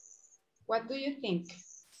 what do you think?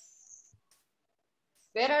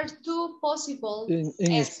 There are two possible En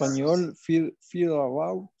answers. español, feel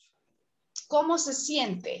about. ¿Cómo se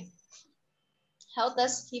siente? How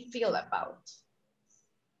does he feel about?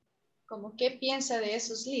 ¿Cómo qué piensa de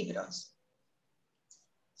esos libros?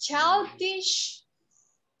 Childish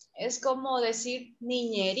es como decir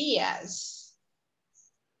niñerías.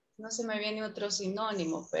 No se me viene otro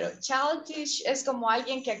sinónimo, pero childish es como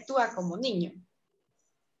alguien que actúa como niño.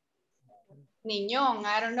 Niñón,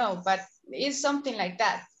 I don't know, but it's something like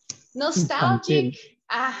that. Nostalgic,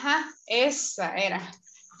 ajá, esa era.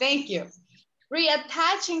 Thank you.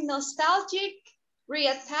 Reattaching, nostalgic.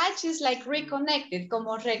 Reattach is like reconnected,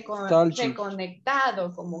 como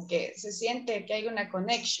reconectado, como que se siente que hay una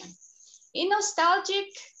connection. Y nostalgic,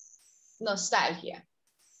 nostalgia.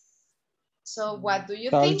 So what do you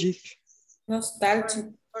think?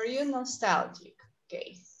 Nostalgic. For you, nostalgic.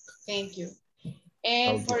 Okay, thank you.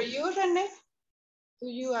 And for you, Rene, do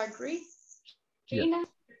you agree? Rina? Yes.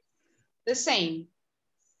 The same.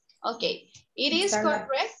 Okay, it is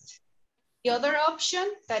correct. The other option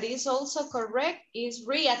that is also correct is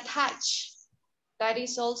reattach. That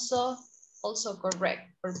is also correct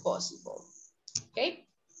or possible. Okay?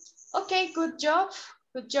 Okay, good job.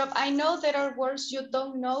 Good job. I know there are words you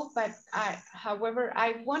don't know, but however,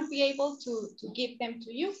 I won't be able to give them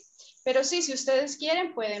to you. Pero sí, si ustedes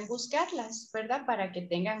quieren, pueden buscarlas, ¿verdad? Para que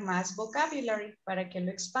tengan más vocabulary, para que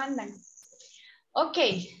lo expandan.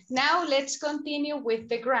 Okay, now let's continue with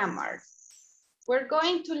the grammar. We're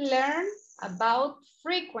going to learn about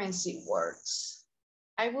frequency words.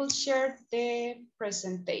 I will share the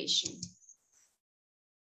presentation.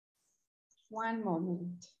 One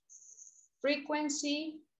moment.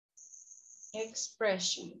 Frequency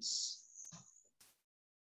expressions.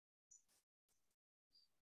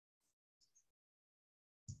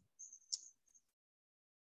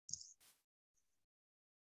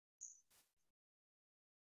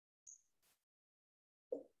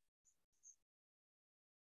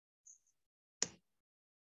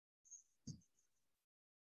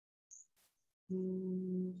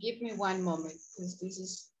 Give me one moment because this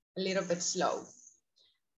is a little bit slow.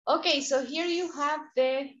 Okay, so here you have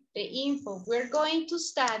the info. We're going to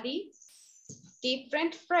study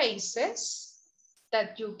different phrases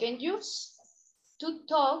that you can use to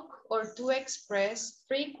talk or to express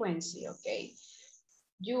frequency, okay?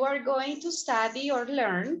 You are going to study or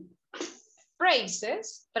learn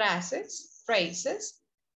phrases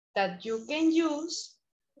that you can use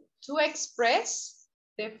to express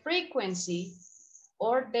the frequency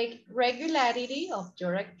or the regularity of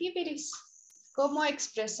your activities. Cómo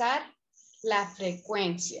expresar la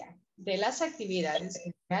frecuencia de las actividades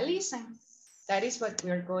que realizan. That is what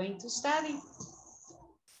we are going to study.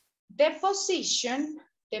 The position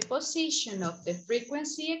of the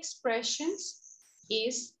frequency expressions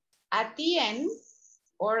is at the end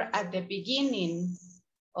or at the beginning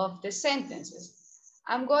of the sentences.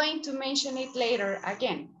 I'm going to mention it later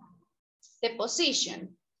again. The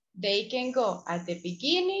position, they can go at the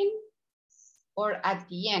beginning or at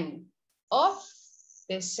the end of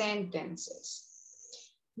the sentences.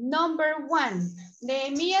 Number 1,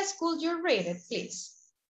 Nehemias, could you read it, please?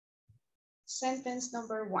 Sentence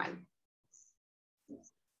number 1.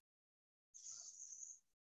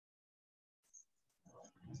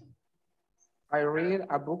 I read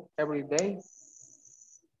a book every day.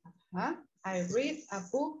 I read a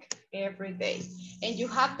book every day. And you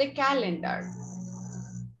have the calendar.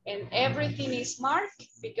 And everything is marked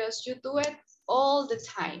because you do it all the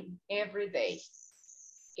time, every day.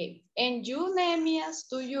 Okay. And you, Nehemias,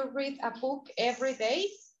 do you read a book every day?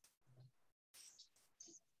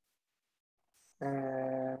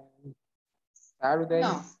 Saturday?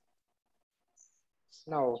 No.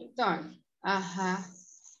 No. You don't.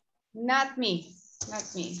 Not me.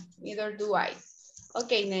 Neither do I.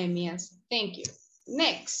 Okay, Nehemias. Thank you.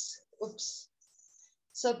 Next. Oops.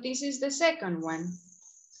 So this is the second one.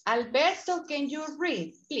 Alberto, can you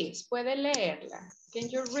read? Please, puede leerla. Can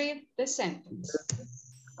you read the sentence?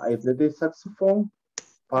 I play the saxophone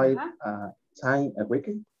 5 times a week.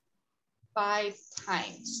 5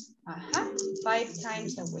 times. 5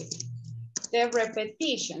 times a week. The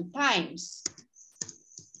repetition, times.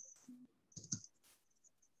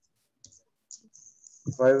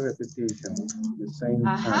 5 repetitions, the same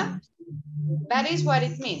time. That is what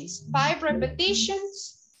it means. 5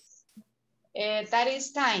 repetitions, that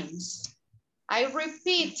is times. I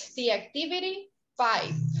repeat the activity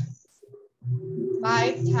 5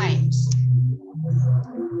 times.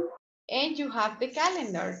 And you have the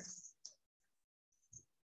calendar.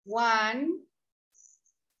 1,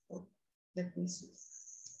 let me see.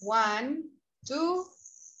 1, 2,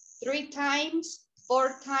 3 times,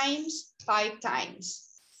 4 times, 5 times.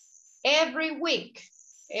 Every week,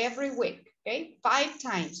 okay? 5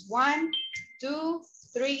 times. 1, 2,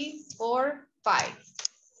 3, 4, 5.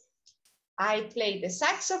 I play the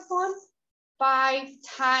saxophone 5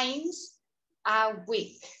 times a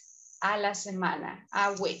week. A la semana,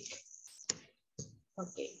 a week.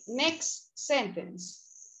 Okay, next sentence.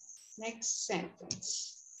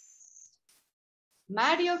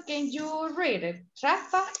 Mario, can you read it?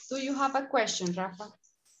 Rafa, do you have a question, Rafa?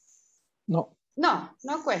 No.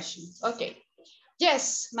 No question. Okay.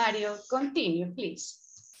 Yes, Mario, continue, please.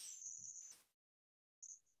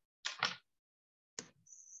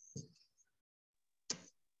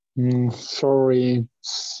 Sorry,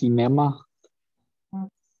 cinema.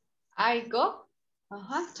 I go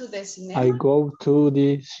to the cinema. I go to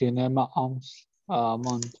the cinema once a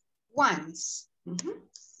month. Once.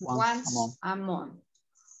 Once a month.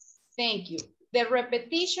 Thank you. The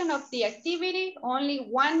repetition of the activity, only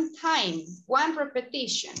one time, one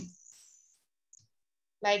repetition.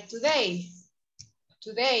 Like today,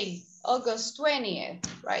 August 20th,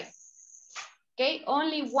 right? Okay,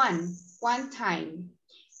 only one time.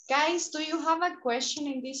 Guys, do you have a question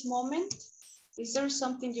in this moment? Is there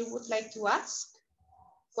something you would like to ask?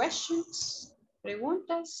 Questions,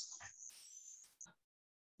 preguntas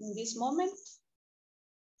in this moment?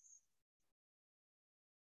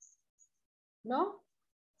 No?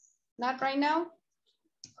 Not right now?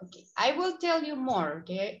 Okay, I will tell you more,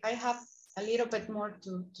 okay? I have a little bit more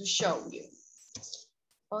to show you.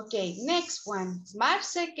 Okay, next one.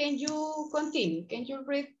 Marce, can you continue? Can you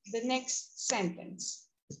read the next sentence?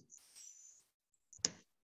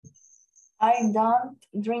 I don't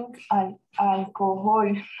drink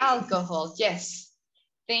alcohol. Alcohol, yes.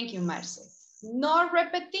 Thank you, Marce. No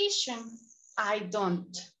repetition. I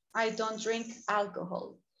don't drink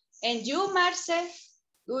alcohol. And you, Marce,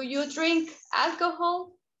 do you drink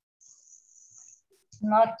alcohol?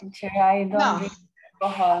 No, teacher, I don't drink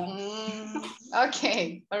alcohol.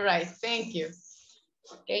 Okay, all right, thank you.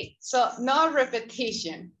 Okay, so no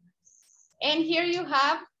repetition. And here you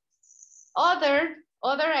have other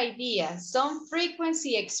ideas, some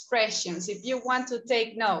frequency expressions if you want to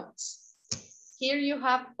take notes. Here you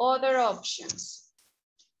have other options.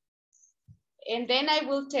 And then I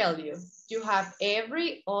will tell you, you have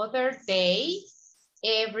every other day,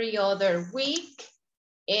 every other week,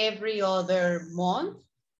 every other month,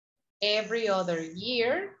 every other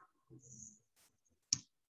year.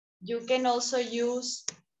 You can also use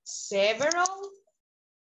several,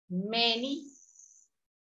 many,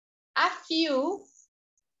 a few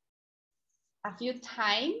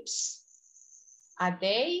times, a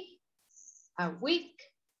day, a week,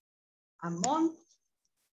 a month.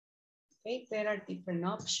 Okay, there are different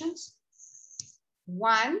options.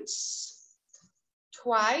 Once,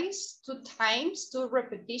 twice, 2 times, 2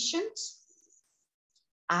 repetitions,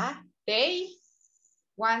 a day,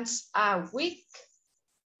 once a week,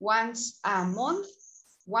 once a month,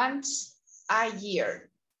 once a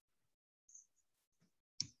year.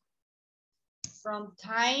 From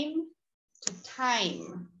time to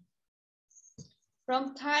time.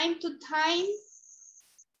 From time to time,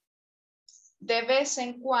 de vez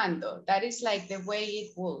en cuando. That is like the way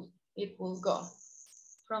it will go.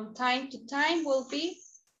 From time to time will be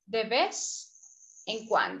de vez en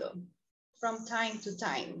cuando. From time to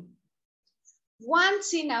time.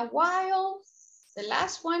 Once in a while, the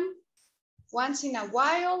last one, once in a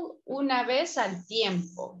while, una vez al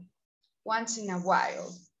tiempo. Once in a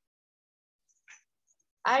while.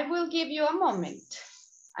 I will give you a moment.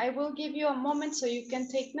 I will give you a moment so you can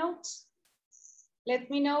take notes. Let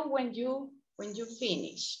me know when you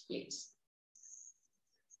finish, please.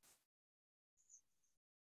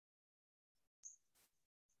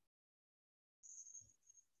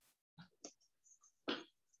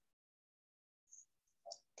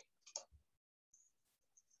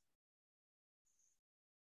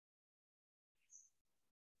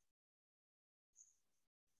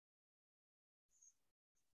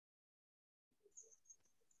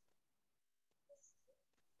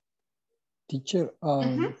 Teacher,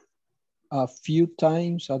 a few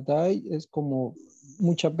times a day es como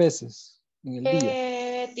muchas veces en el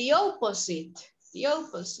día. The opposite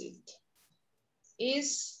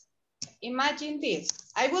is, imagine this.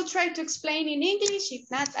 I will try to explain in English.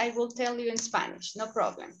 If not, I will tell you in Spanish, no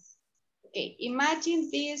problem. Okay,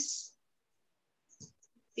 imagine this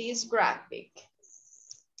graphic.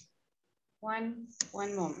 One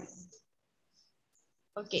moment.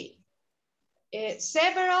 Okay.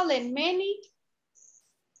 Several and many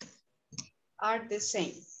are the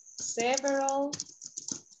same. Several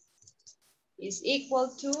is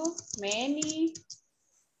equal to many,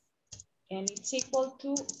 and it's equal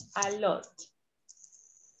to a lot.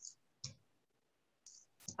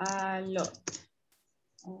 A lot.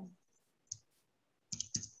 Oh.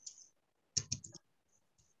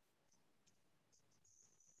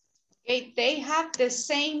 Okay, they have the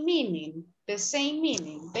same meaning.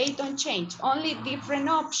 They don't change, only different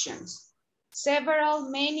options. Several,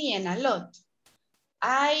 many, and a lot.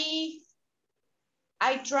 I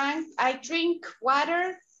drink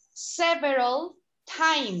water several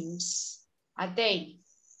times a day.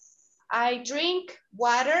 I drink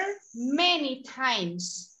water many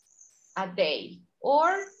times a day.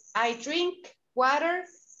 Or I drink water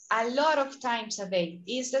a lot of times a day.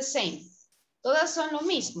 It's the same. Todas son lo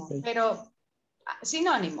mismo, okay, pero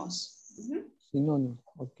sinónimos. Sinónimo,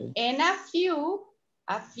 okay. And a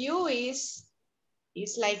few is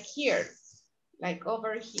like here, like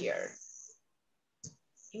over here.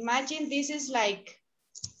 Imagine this is like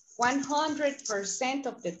 100%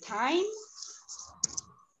 of the time.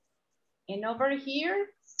 And over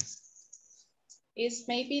here is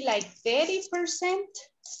maybe like 30%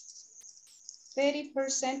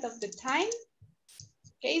 of the time.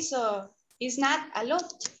 Okay, so it's not a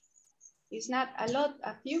lot. It's not a lot,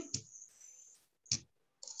 a few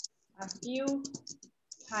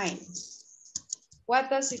times. What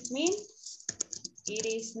does it mean? It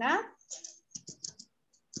is not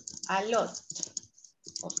a lot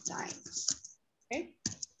of times. Okay,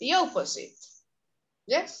 the opposite.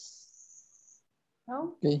 Yes?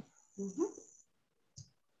 No? Okay.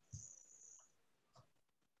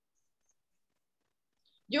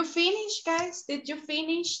 You finished, guys? Did you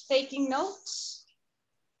finish taking notes?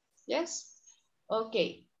 Yes?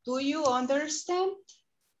 Okay. Do you understand?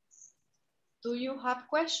 Do you have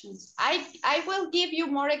questions? I will give you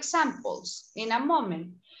more examples in a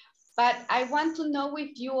moment, but I want to know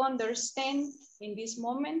if you understand in this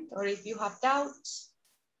moment or if you have doubts.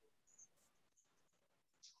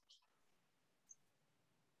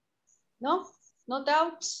 No? No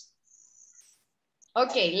doubts?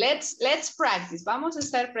 Okay, let's practice. Vamos a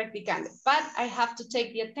estar practicando. But I have to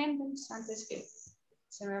take the attendance antes que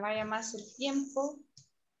se me vaya más el tiempo.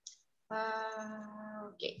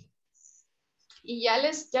 Ok. Y ya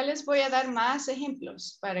les voy a dar más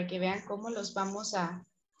ejemplos para que vean cómo los vamos a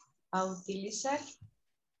utilizar.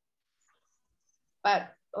 But,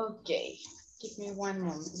 okay, give me one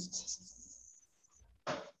moment.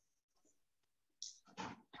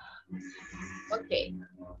 Okay,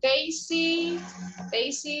 Daisy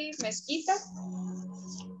Mezquita.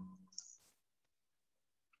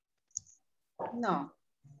 No.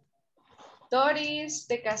 Doris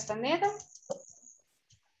de Castaneda.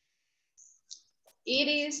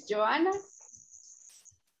 Iris Joana.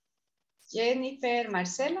 Jennifer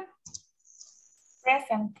Marcela.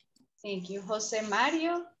 Present. Thank you. José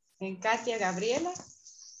Mario and Katia Gabriela.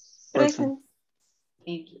 Present.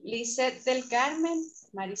 Thank you. Lisette del Carmen.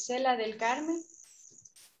 Marisela del Carmen.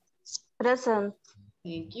 Present.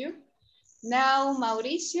 Thank you. Now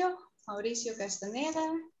Mauricio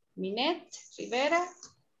Castaneda. Minette Rivera.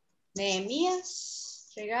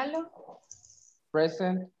 Nehemías Regalo.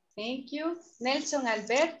 Present. Thank you. Nelson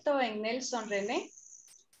Alberto and Nelson René.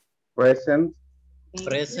 Present. Thank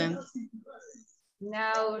Present. you.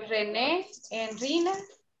 Now René and Rina.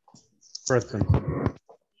 Present.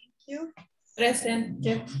 Thank you. Present.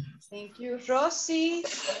 Thank you. Rosy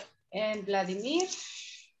and Vladimir.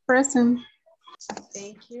 Present.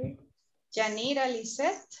 Thank you. Yanira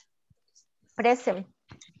Lisette. Present.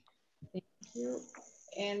 Thank you.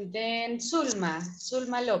 And then Zulma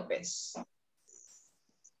López.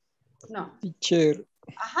 No. Teacher.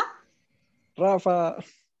 Ajá. Rafa.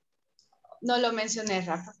 No lo mencioné,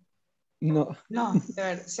 Rafa. No. No, de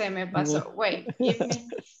verdad, se me pasó. No. Wait, give me.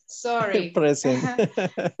 Sorry. Present.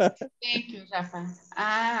 Thank you, Rafa.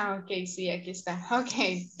 Ok, sí, aquí está.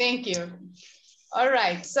 Ok, thank you. All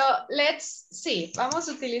right, so let's see. Vamos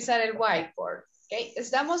a utilizar el whiteboard. Okay.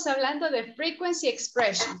 Estamos hablando de frequency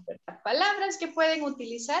expressions, ¿verdad? Palabras que pueden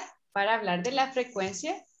utilizar para hablar de la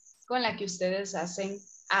frecuencia con la que ustedes hacen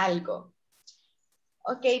algo.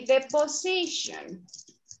 Ok, the position.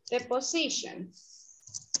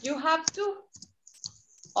 You have two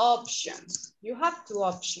options.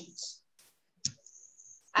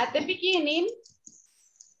 At the beginning,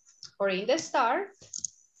 or in the start,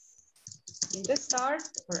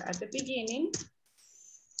 or at the beginning,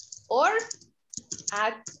 or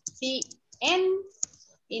at the end,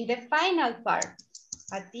 in the final part,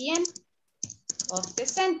 at the end of the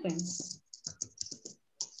sentence.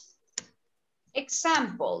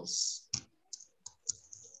 Examples.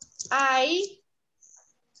 I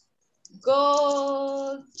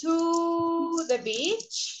go to the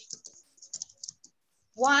beach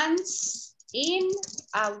once in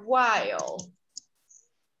a while.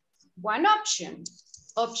 One option.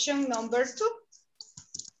 Option number 2.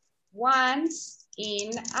 Once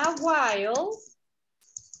in a while,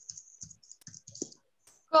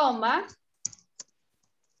 comma,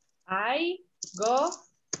 I go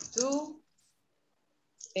to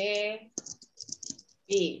the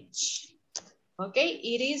beach. Okay,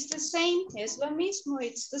 it is the same, es lo mismo,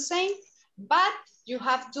 it's the same, but you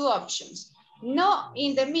have two options. No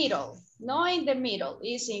in the middle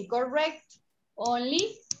is incorrect,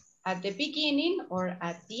 only at the beginning or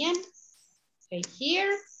at the end. Okay,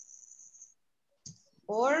 here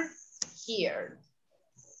or here.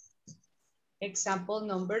 Example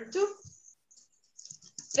number 2.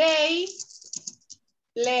 They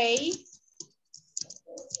play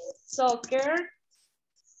soccer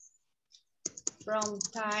from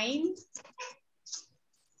time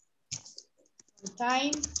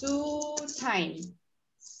to time.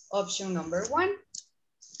 Option number 1.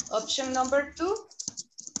 Option number 2.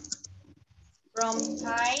 From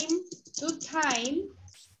time to time,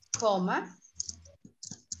 comma,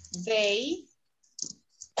 they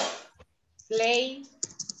play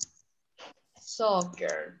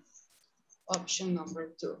soccer. Option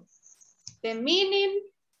number 2. The meaning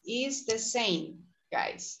is the same,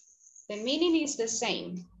 guys. The meaning is the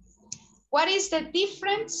same. What is the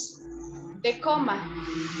difference? The comma.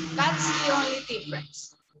 That's the only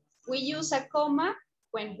difference. We use a comma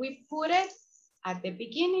when we put it at the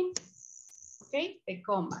beginning. Okay, the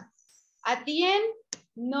comma. At the end,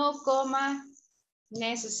 no comma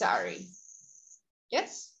necessary.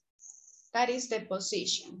 Yes, that is the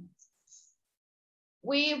position.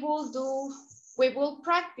 We will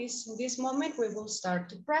practice. In this moment, we will start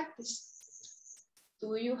to practice.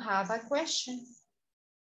 Do you have a question?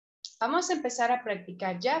 Vamos a empezar a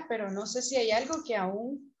practicar ya, pero no sé si hay algo que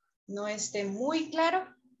aún no esté muy claro.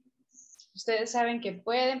 Ustedes saben que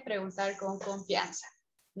pueden preguntar con confianza.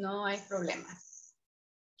 No hay problema.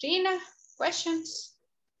 Rina, Questions?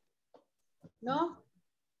 No?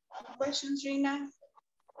 Questions, Rina?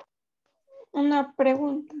 Una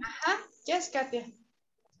pregunta. Ajá, yes, Katia.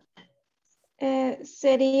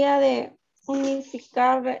 Sería de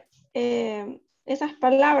unificar esas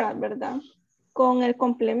palabras, ¿verdad? Con el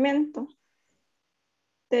complemento.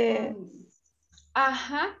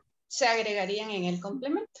 Ajá, se agregarían en el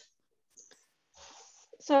complemento.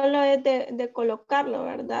 Solo es de colocarlo,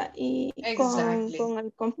 ¿verdad? Y Exactly. con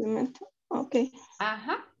el complemento. Ok.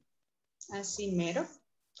 Ajá, así mero.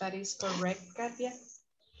 That is correct, Katia.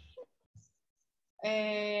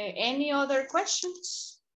 Any other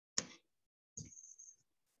questions?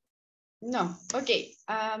 No, okay.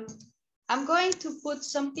 I'm going to put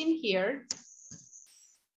something here.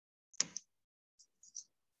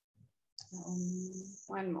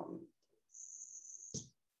 One moment.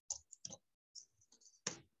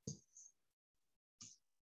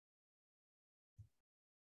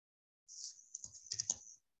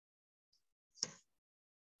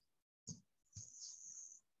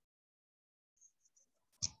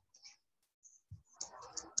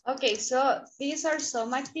 Okay, so these are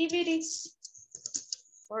some activities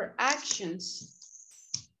or actions.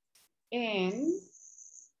 And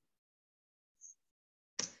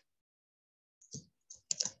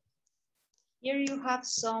here you have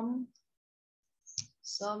some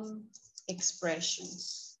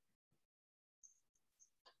expressions.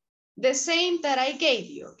 The same that I gave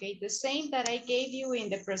you, okay? The same that I gave you in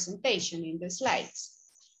the presentation, in the slides.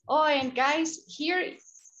 Oh, and guys, here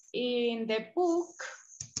in the book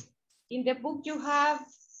you have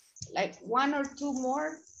like one or two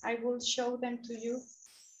more. I will show them to you.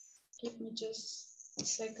 Give me just a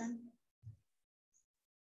second.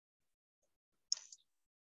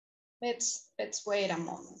 Let's wait a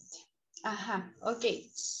moment.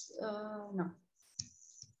 Okay, no.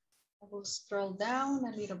 I will scroll down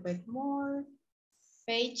a little bit more.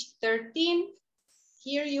 Page 13.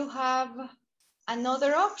 Here you have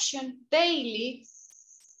another option, daily,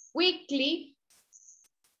 weekly,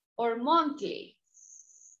 or monthly.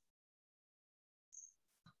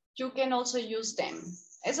 You can also use them.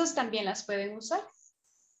 Esas también las pueden usar.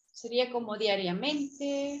 Sería como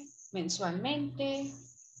diariamente, mensualmente,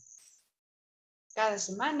 cada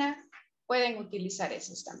semana. Pueden utilizar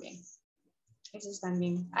esos también. Esos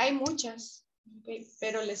también. Hay muchas, okay,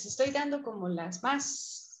 pero les estoy dando como las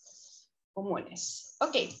más comunes.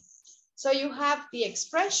 Okay, so you have the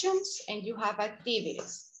expressions and you have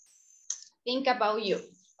activities. Think about you.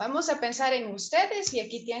 Vamos a pensar en ustedes y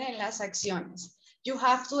aquí tienen las acciones. You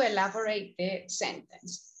have to elaborate the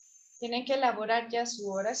sentence. Tienen que elaborar ya su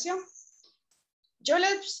oración. Yo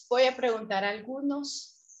les voy a preguntar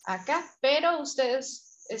algunos acá, pero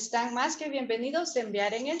ustedes están más que bienvenidos de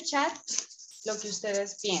enviar en el chat lo que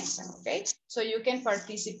ustedes piensan, ¿ok? So you can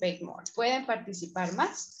participate more. Pueden participar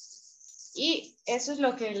más y eso es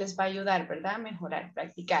lo que les va a ayudar, ¿verdad? A mejorar,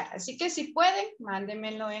 practicar. Así que si pueden,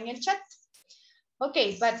 mándenmelo en el chat.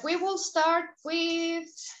 Okay, but we will start with,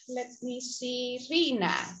 let me see,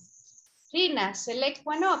 Rina. Rina, select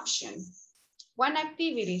one option, one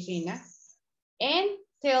activity, Rina, and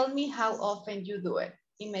tell me how often you do it.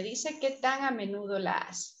 Y me dice qué tan a menudo la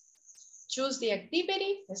hace. Choose the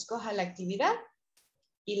activity, escoja la actividad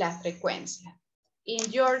y la frecuencia.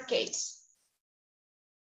 In your case.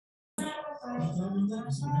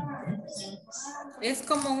 Es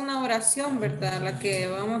como una oración, ¿verdad? La que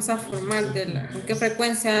vamos a formar con qué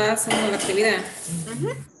frecuencia hacemos la actividad.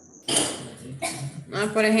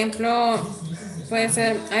 Por ejemplo, puede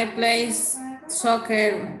ser I play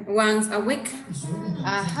soccer once a week.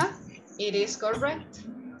 It is correct.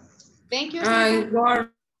 Thank you. I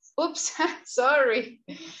work. Oops, sorry,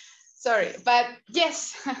 but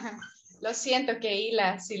yes. Lo siento que ahí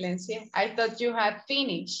la silencié. I thought you had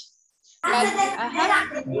finished. But, I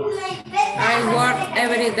work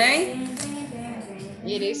every day.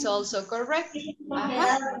 It is also correct.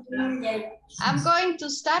 I'm going to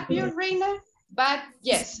stop you, Reina, but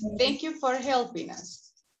yes, thank you for helping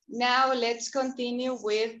us. Now let's continue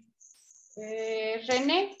with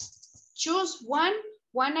Rene. Choose one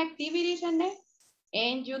activity, Rene,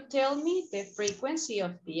 and you tell me the frequency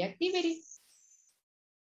of the activity.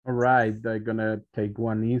 All right, I'm gonna take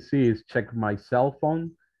one easy, is check my cell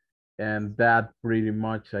phone. And that pretty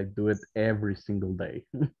much I do it every single day.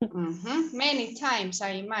 Many times,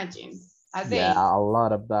 I imagine, a day. Yeah, a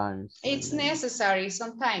lot of times. It's necessary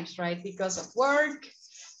sometimes, right? Because of work,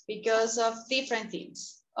 because of different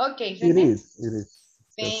things. Okay, Rene. It is.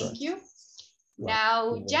 Thank you.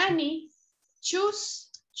 Now, Gianni, choose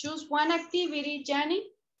one activity,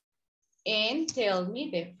 Gianni, and tell me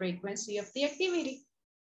the frequency of the activity.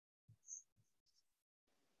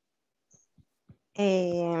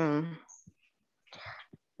 I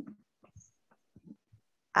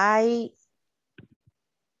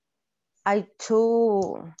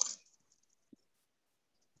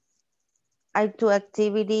do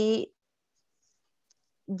activity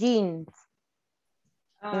jeans.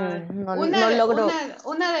 No logro.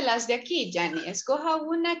 Una de las de aquí, Yanni, escoja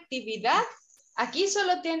una actividad. Aquí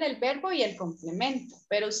solo tiene el verbo y el complemento,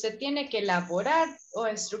 pero usted tiene que elaborar o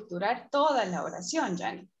estructurar toda la oración,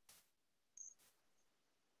 Yanni.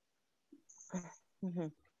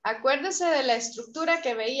 Acuérdese de la estructura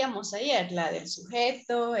que veíamos ayer, la del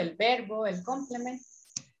sujeto, el verbo, el complemento.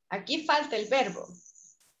 Aquí falta el verbo,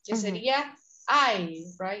 que sería I,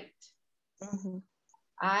 right?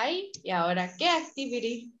 I, y ahora, ¿qué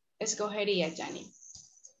activity escogería, Yanni?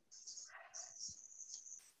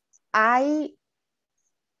 I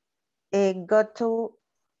go to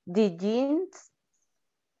the gym.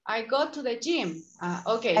 I go to the gym.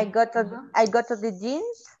 Okay. I go to the gym.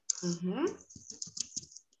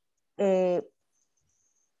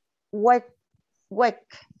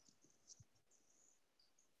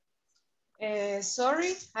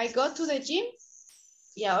 Sorry, I go to the gym.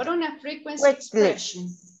 Y ahora una frequency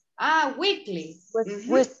expression. Weekly.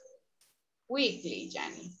 Weekly,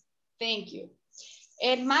 Yanni. Thank you.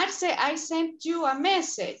 And Marce, I sent you a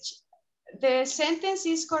message. The sentence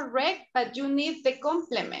is correct, but you need the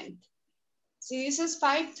complement. Si dices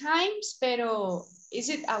 5 times, pero is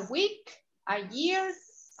it a week, a year,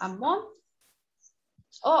 a month?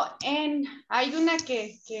 Oh, and hay una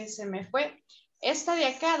que se me fue. Esta de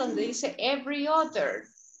acá donde dice every other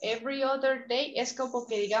day, es como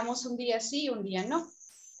que digamos un día sí, un día no.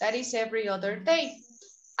 That is every other day.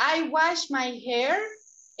 I wash my hair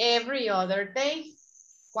every other day.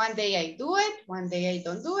 One day I do it, one day I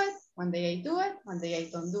don't do it, one day I do it, one day I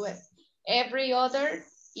don't do it. Every other,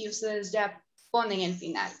 y ustedes ya ponen el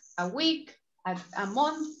final. A week, a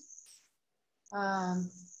month,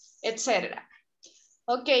 etc.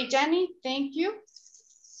 Okay, Yanni, thank you.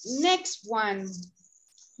 Next one.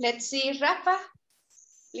 Let's see, Rafa.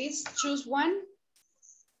 Please choose one.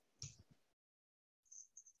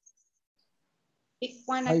 Pick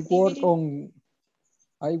one activity.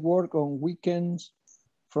 I work on weekends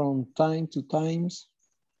from time to time.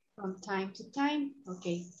 From time to time.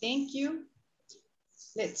 Okay, thank you.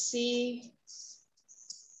 Let's see.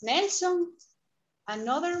 Nelson,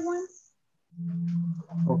 another one.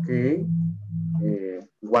 Okay.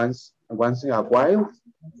 Once in a while,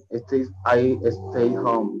 I stay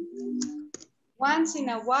home. Once in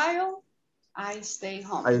a while, I stay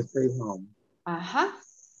home. I stay home.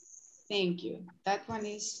 Thank you. That one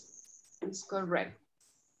is correct.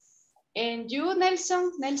 And you,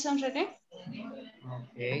 Nelson René?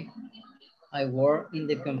 Okay. I work in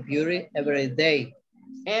the computer every day.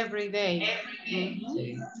 Every day.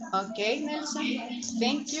 Okay, Nelson.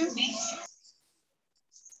 Thank you.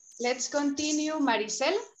 Let's continue,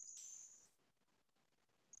 Maricel.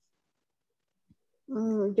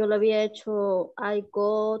 Yo lo había hecho, I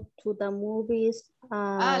go to the movies.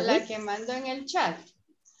 La que mando en el chat.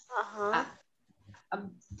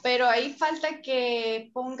 Pero ahí falta que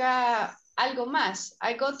ponga algo más.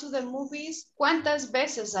 I go to the movies. ¿Cuántas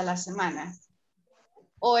veces a la semana?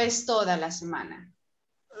 ¿O es toda la semana?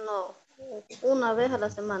 No, una vez a la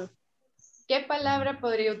semana. ¿Qué palabra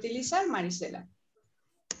podría utilizar, Marisela?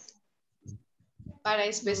 Para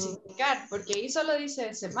especificar, porque ahí solo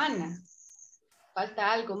dice semana.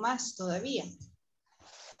 Falta algo más todavía.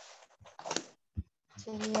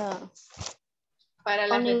 Sería... Para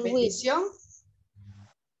la repetición.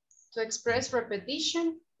 To express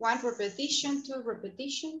repetition. One repetition, two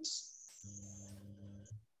repetitions.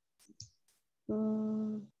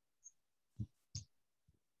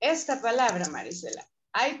 Esta palabra, Marisela.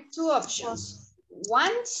 Hay two options.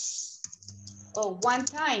 Once o one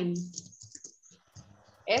time.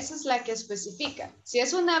 Esa es la que especifica. Si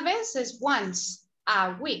es una vez, es once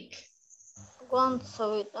a week. Once a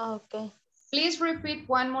week, okay. Please repeat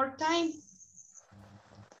one more time.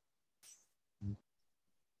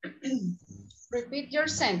 Repeat your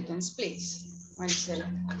sentence, please, Maricela.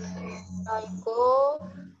 I go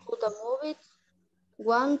to the movies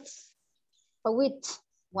once a week.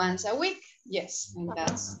 Once a week, yes, and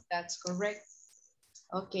that's correct.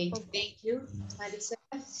 Okay, thank you, Maricela.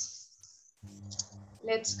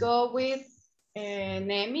 Let's go with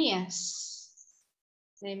Nehemias.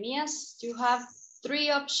 Nehemias, you have 3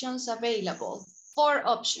 options available, 4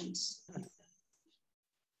 options.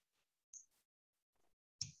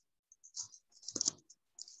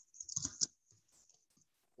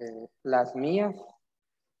 Las mías.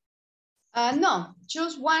 No,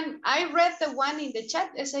 choose one. I read the one in the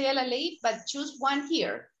chat, esa ya la leí, but choose one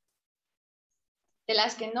here. De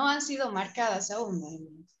las que no han sido marcadas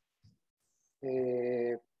aún.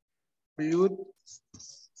 Flute,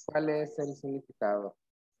 ¿cuál es el significado?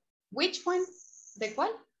 Which one? ¿De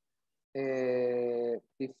cuál?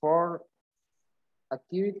 Before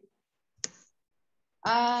activity.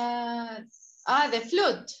 The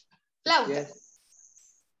flute. Flauta. Yes.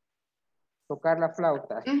 Tocar la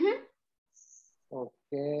flauta.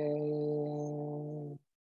 Ok.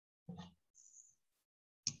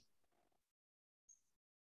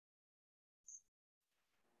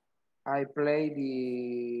 I play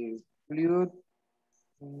the flute.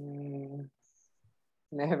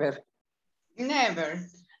 Never. Never.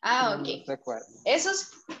 Ok. No recuerdo. Esos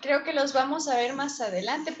creo que los vamos a ver más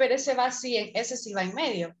adelante, pero ese sí va en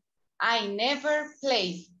medio. I never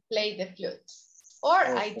play the flute.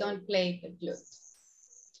 Or I don't play the flute.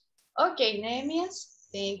 Okay, Nehemias,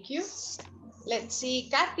 thank you. Let's see,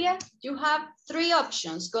 Katia, you have 3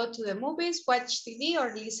 options. Go to the movies, watch TV,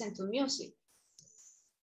 or listen to music.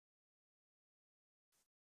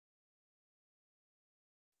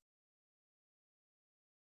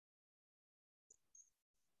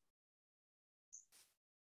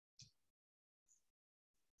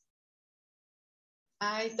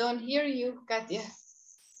 I don't hear you, Katia.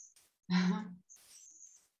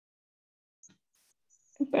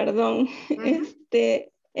 Perdón,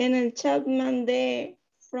 en el chat mandé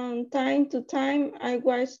from time to time I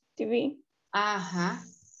watch TV.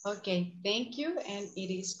 Okay, thank you, and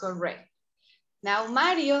it is correct. Now,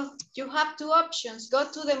 Mario, you have 2 options. Go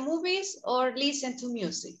to the movies or listen to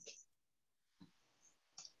music.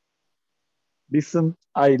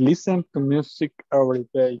 I listen to music every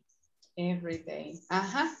day. Every day.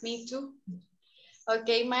 Me too.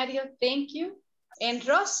 Okay, Mario, thank you. And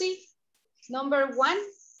Rosie, number 1,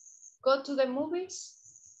 go to the movies.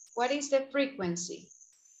 What is the frequency?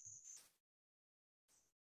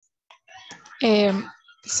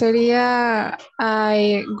 Sería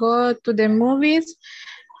I go to the movies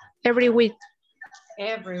every week.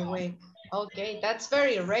 Every week. Okay, that's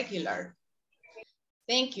very regular.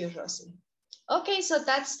 Thank you, Rosie. Okay, so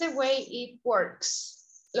that's the way it works.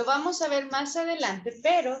 Lo vamos a ver más adelante,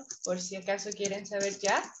 pero por si acaso quieren saber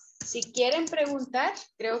ya, si quieren preguntar,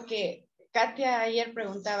 creo que Katia ayer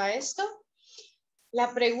preguntaba esto.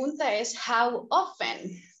 La pregunta es how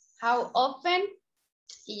often? How often?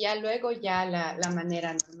 Y ya luego ya la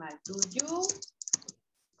manera normal. Do you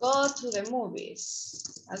go to the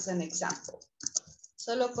movies? As an example.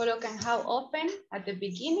 Solo colocan how often at the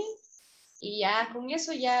beginning y ya con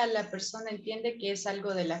eso ya la persona entiende que es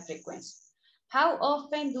algo de la frecuencia. How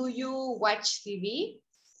often do you watch TV?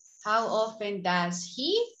 How often does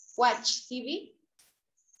he watch TV?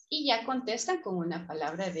 Y ya contestan con una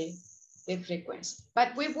palabra de frecuencia.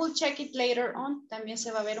 But we will check it later on. También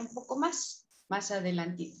se va a ver un poco más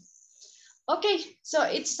adelantito. Okay, so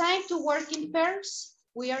it's time to work in pairs.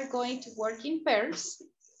 We are going to work in pairs.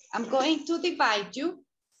 I'm going to divide you.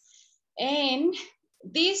 And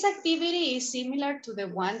this activity is similar to the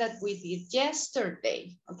one that we did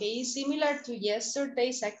yesterday. Okay, it's similar to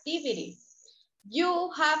yesterday's activity. You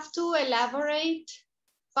have to elaborate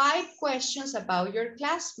 5 questions about your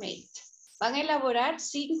classmate. Van a elaborar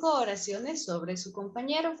 5 oraciones sobre su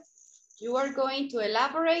compañero. You are going to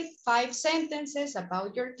elaborate 5 sentences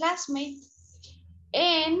about your classmate.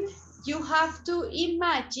 And you have to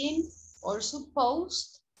imagine or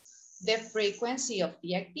suppose the frequency of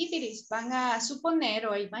the activities. Van a suponer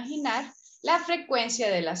o imaginar la frecuencia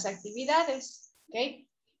de las actividades. Okay?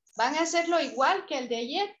 Van a hacerlo igual que el de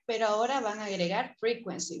ayer, pero ahora van a agregar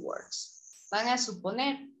frequency words. Van a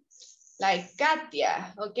suponer, like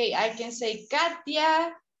Katia. Okay, I can say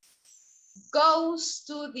Katia goes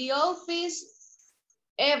to the office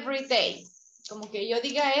every day. Como que yo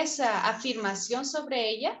diga esa afirmación sobre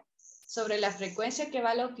ella, sobre la frecuencia que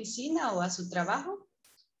va a la oficina o a su trabajo.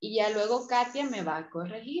 Y ya luego Katia me va a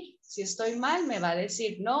corregir. Si estoy mal, me va a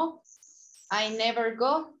decir, no, I never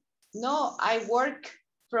go. No, I work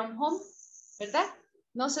from home. ¿Verdad?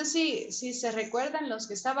 No sé si se recuerdan los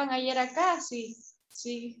que estaban ayer acá, si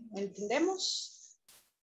entendemos.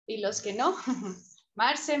 Y los que no.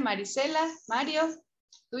 Marce, Marisela, Mario,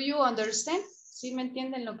 do you understand? ¿Sí me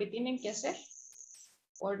entienden lo que tienen que hacer?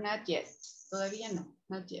 Or not yet? Todavía no,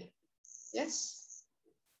 not yet. Yes?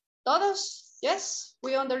 ¿Todos? Yes,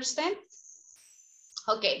 we understand?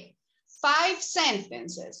 Okay, 5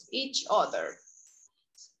 sentences, each other.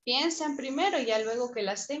 Piensan primero y ya luego que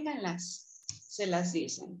las tengan se las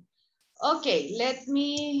dicen. Okay, let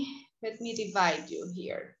me divide you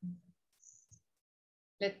here.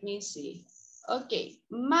 Let me see. Okay,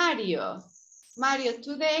 Mario. Mario,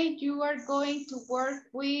 today you are going to work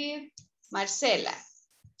with Marcela.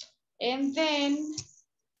 And then,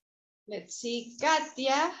 let's see,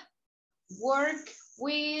 Katia work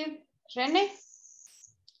with Rene.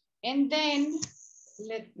 And then,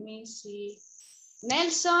 let me see,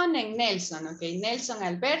 Nelson and Nelson. Okay, Nelson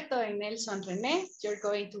Alberto and Nelson Rene, you're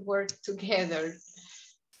going to work together.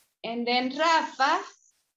 And then Rafa,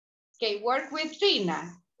 okay, work with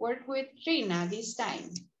Rina. Work with Rina this time.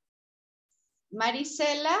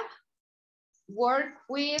 Marisela, work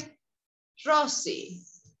with Rosie.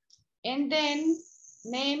 And then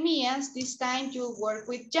Nehemias, this time you work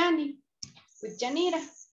with Jani, with Janira.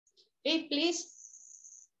 Okay, please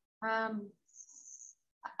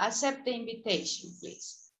accept the invitation,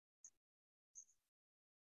 please.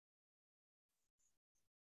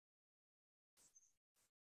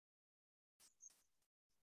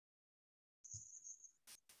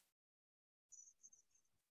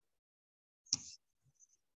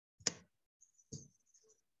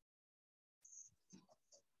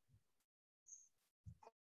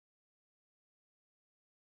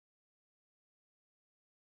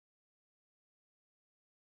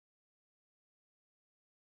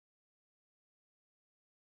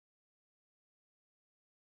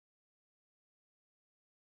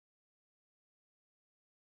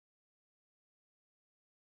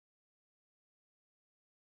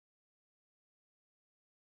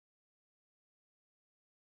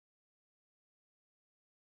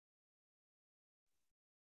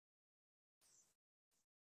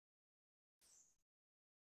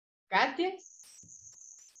 Katia,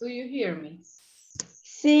 do you hear me?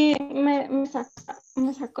 Sí, me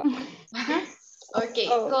sacó.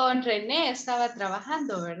 Ok, con René estaba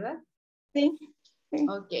trabajando, ¿verdad? Sí. Sí.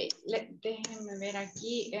 Ok, déjenme ver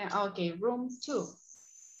aquí. Ok, room 2.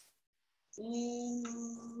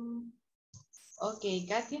 Ok,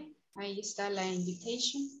 Katia, ahí está la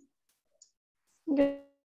invitation.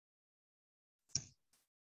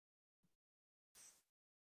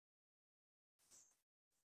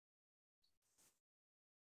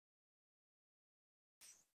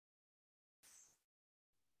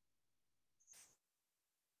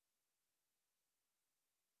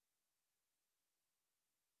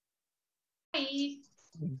 Hi.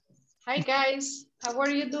 Hi guys, how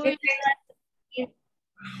are you doing?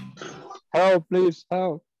 Help, please,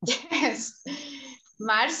 help. Yes.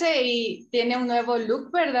 Marce, y tiene un nuevo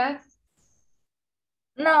look, ¿verdad?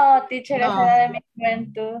 No, teacher, No. esa era de mi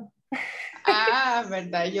juventud. Ah,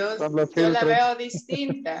 ¿verdad? Yo la veo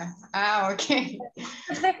distinta. Ah, ok.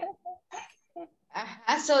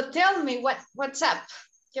 So tell me, what's up?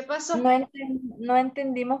 ¿Qué pasó? No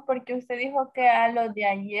entendimos por qué usted dijo que a los de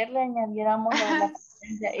ayer le añadiéramos lo de la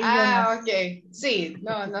presencia. Y yo no. Ok. Sí,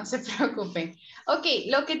 no se preocupen. Ok,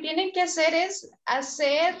 lo que tienen que hacer es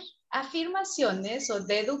hacer afirmaciones o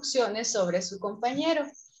deducciones sobre su compañero.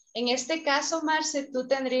 En este caso, Marce, tú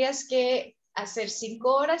tendrías que hacer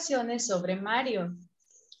 5 oraciones sobre Mario.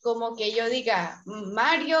 Como que yo diga,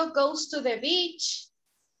 Mario goes to the beach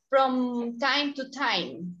from time to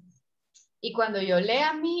time. Y cuando yo lea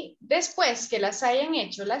a mí, después que las hayan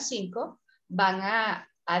hecho las 5, van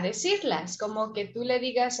a decirlas. Como que tú le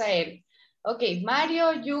digas a él, ok,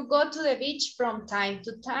 Mario, you go to the beach from time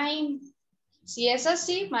to time. Si es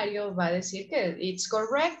así, Mario va a decir que it's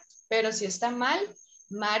correct. Pero si está mal,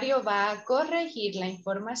 Mario va a corregir la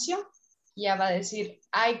información. Ya va a decir,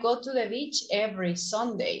 I go to the beach every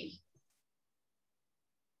Sunday.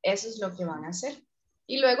 Eso es lo que van a hacer.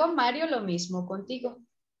 Y luego Mario lo mismo contigo.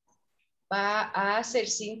 Va a hacer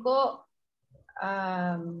 5,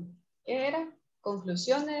 ¿qué era?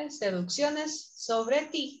 Conclusiones, deducciones sobre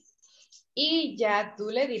ti. Y ya tú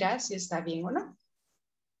le dirás si está bien o no.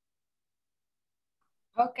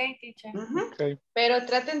 Ok, teacher. Okay. Pero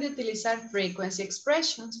traten de utilizar frequency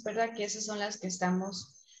expressions, ¿verdad? Que esas son las que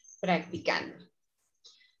estamos practicando.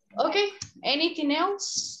 Ok, anything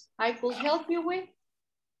else I could help you with?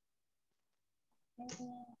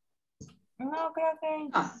 No, creo que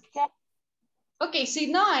ya. Ok, si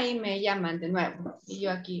no, ahí me llaman de nuevo y yo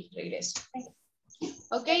aquí regreso.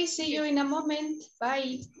 Ok, see you in a moment.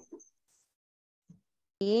 Bye.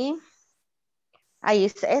 Y ahí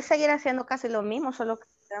es seguir haciendo casi lo mismo, solo que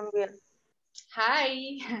también.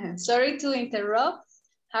 Hi, sorry to interrupt.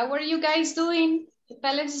 How are you guys doing? ¿Qué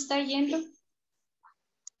tal les está yendo?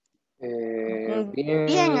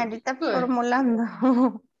 Bien, ahorita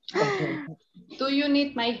formulando. Do you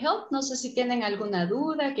need my help? No sé si tienen alguna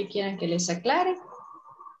duda que quieran que les aclare.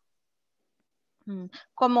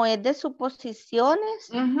 Como es de suposiciones,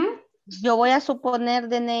 yo voy a suponer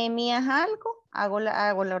de Nehemías algo, hago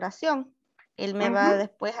la oración. Él me va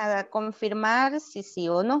después a confirmar si sí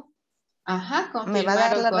o no. Ajá, confirmar me va a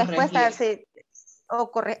dar o la corregir. respuesta si, O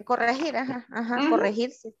corregir,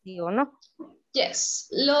 corregir si sí o no. Yes.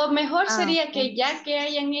 Lo mejor sería que ya que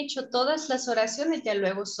hayan hecho todas las oraciones, ya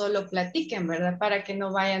luego solo platiquen, ¿verdad? Para que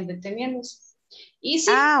no vayan deteniéndose. Y sí,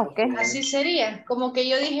 así sería. Como que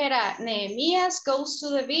yo dijera, Nehemias goes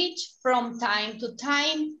to the beach from time to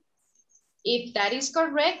time. If that is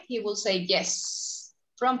correct, he will say yes,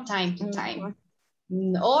 from time to time.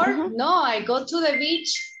 Or, no, I go to the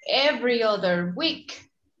beach every other week.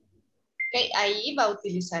 Okay, ahí va a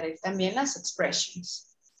utilizar también las expressions.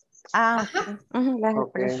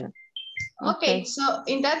 Okay, so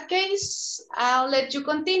in that case, I'll let you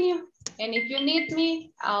continue. And if you need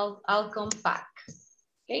me, I'll come back.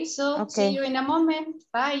 Okay, so see you in a moment.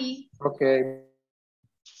 Bye. Okay.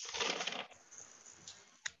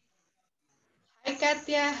 Hi,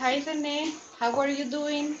 Katia. Hi, Rene. How are you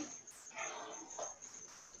doing?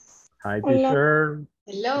 Hi, teacher.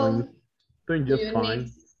 Hello. Doing just fine.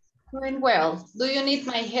 Doing well. Do you need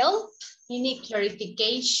my help? You need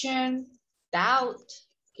clarification, doubt,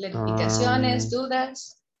 clarificaciones,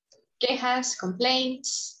 dudas, quejas,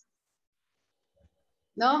 complaints?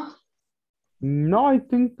 No? No, I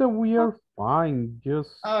think that we are fine. Just,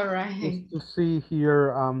 all right. Just to see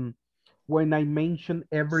here, when I mention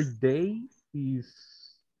every day is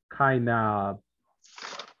kind of,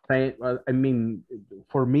 I mean,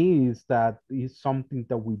 for me is that is something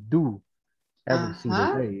that we do every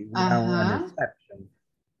single day without an exception.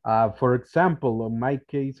 For example, in my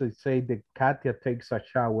case, I say that Katia takes a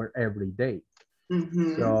shower every day.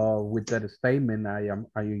 So with that statement, I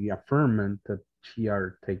affirm that she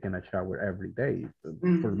are taking a shower every day.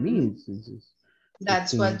 For me,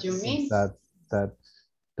 that's what you mean.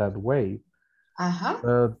 That way.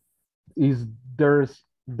 Is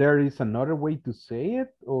there is another way to say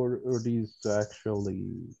it, or is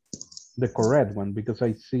actually the correct one? Because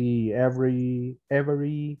I see every,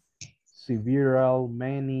 several,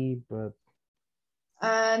 many, but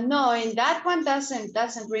no, and that one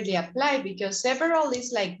doesn't really apply because several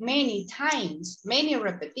is like many times, many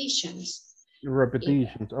repetitions.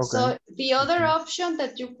 Repetitions, okay. So the other option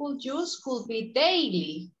that you could use could be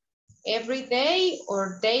daily, every day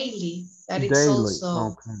or daily. That it's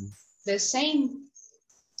also the same.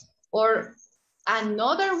 Or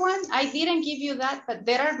another one, I didn't give you that, but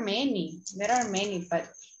there are many, but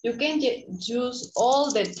you can use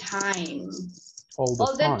all the time. All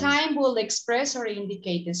the time will express or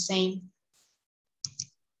indicate the same.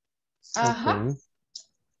 Okay.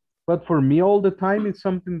 But for me, all the time is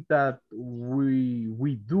something that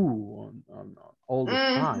we do on all the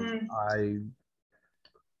time. I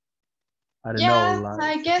don't know.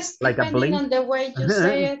 I guess like depending on the way you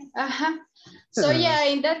say it. So yeah,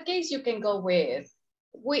 in that case, you can go with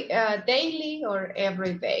daily or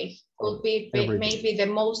every day. Will be maybe the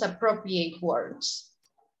most appropriate words.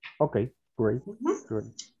 Okay, great. Great.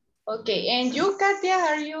 Okay, and you, Katia,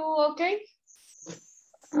 are you okay?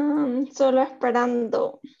 Solo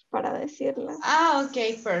esperando para decirla.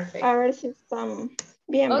 Okay, perfect. A ver si están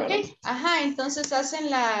bien. Okay, entonces hacen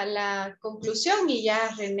la conclusión y ya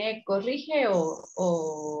René corrige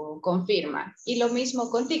o confirma. Y lo mismo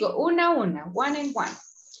contigo, one and one.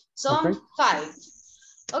 Son 5.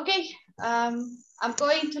 Okay, I'm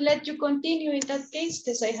going to let you continue in that case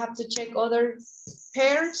because I have to check other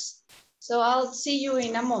pairs. So I'll see you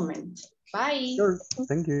in a moment. Bye. Sure,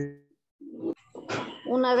 thank you.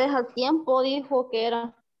 Una vez al tiempo dijo que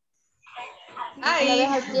era. Hi. Una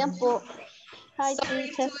vez al tiempo. Hi, sorry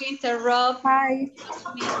teacher. to interrupt. Hi.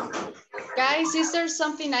 Guys, is there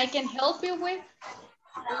something I can help you with?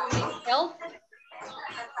 Do you need help?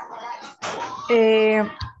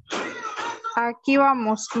 Aquí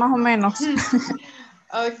vamos, más o menos.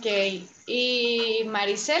 Ok. ¿Y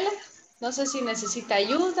Marisela? No sé si necesita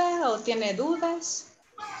ayuda o tiene dudas.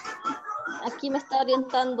 Aquí me está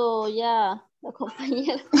orientando ya la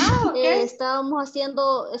compañera. Okay. Estábamos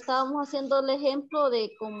haciendo el ejemplo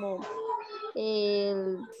de como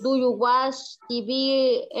do you watch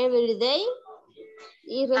TV every day?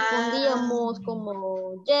 Y respondíamos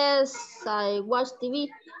como yes, I watch TV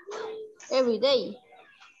every day.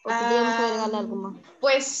 ¿O tendríamos que agregarle algo más?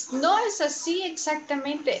 Pues no es así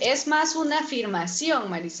exactamente, es más una afirmación,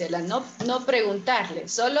 Marisela, no preguntarle,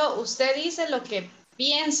 solo usted dice lo que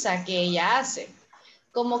piensa que ella hace,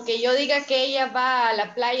 como que yo diga que ella va a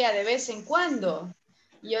la playa de vez en cuando,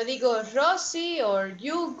 yo digo Rosy or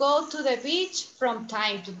you go to the beach from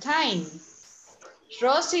time to time.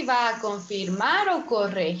 Rosy va a confirmar o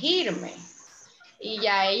corregirme y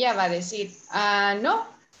ya ella va a decir, no,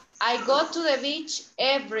 I go to the beach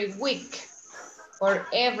every week or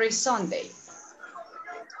every Sunday.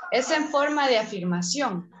 Es en forma de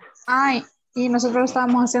afirmación. Y nosotros lo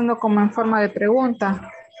estábamos haciendo como en forma de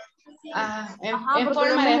pregunta. En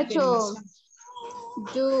forma de afirmación.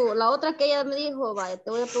 La otra que ella me dijo, vaya, te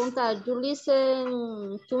voy a preguntar, you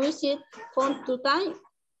listen to music from to time?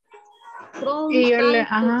 From Y yo time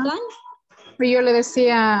to time? Y yo le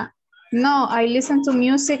decía, no, I listen to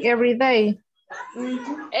music every day.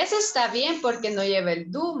 Eso está bien porque no lleva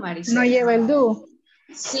el do, Maricel. No lleva el do.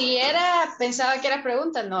 Si pensaba que era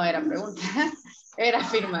pregunta, no era pregunta, era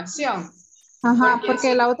afirmación. Ajá,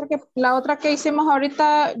 porque la otra que hicimos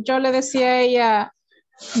ahorita, yo le decía a ella,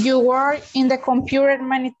 you work in the computer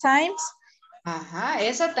many times. Ajá,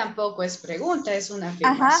 esa tampoco es pregunta, es una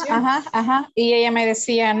afirmación. Ajá. Y ella me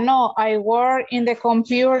decía, no, I work in the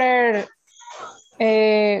computer.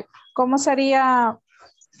 ¿Cómo sería?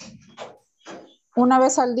 ¿Una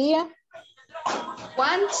vez al día?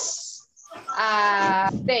 Once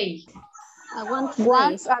a day.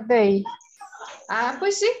 Once a day. Ah,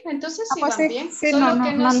 pues sí, entonces sí pues van sí, bien. sí, Solo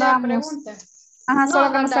que no sea andábamos. pregunta. Ajá, no,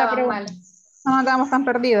 solo que no sea pregunta. mal. No andábamos tan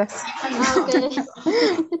perdidas.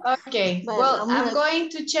 Okay. Well, I'm going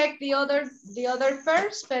to check the other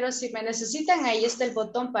first, pero si me necesitan, ahí está el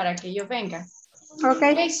botón para que yo venga.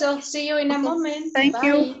 Okay, so see you in a moment. Thank Bye.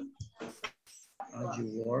 you. Are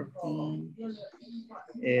you working?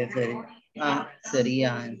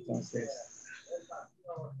 Sería entonces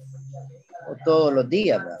o todos los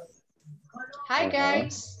días, ¿verdad? Hi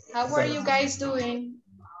guys, how are you guys doing?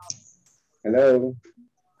 Hello.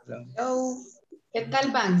 Hello. ¿Qué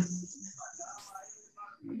tal van?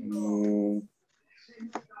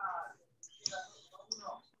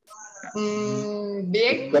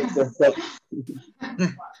 Bien.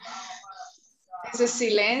 Ese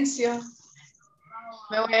silencio.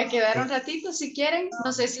 Me voy a quedar un ratito si quieren.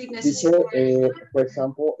 No sé si necesitan. Por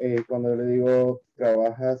ejemplo, cuando yo le digo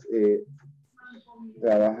trabajas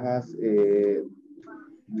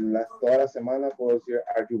toda la semana, puedo decir,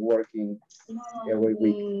 are you working every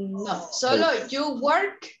week? No, solo you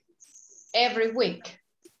work every week.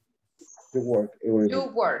 You work every week.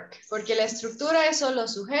 You work, porque la estructura es solo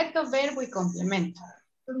sujeto, verbo y complemento.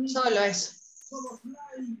 Solo eso.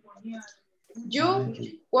 You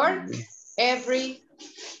work every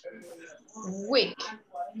week.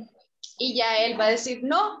 Y ya él va a decir,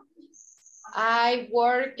 no, I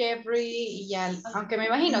work every, y ya, aunque me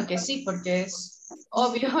imagino que sí, porque es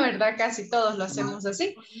obvio, ¿verdad? Casi todos lo hacemos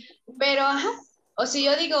así. Pero, ajá, o si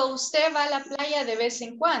yo digo, usted va a la playa de vez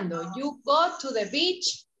en cuando. You go to the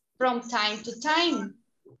beach from time to time.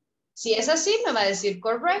 Si es así, me va a decir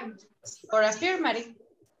correct or affirmative.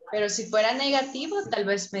 Pero si fuera negativo, tal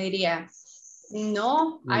vez me diría,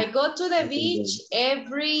 no, I go to the beach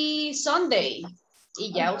every Sunday.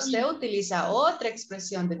 Y ya usted utiliza otra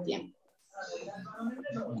expresión de tiempo.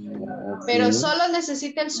 Pero solo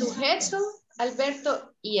necesita el sujeto,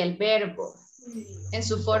 Alberto, y el verbo en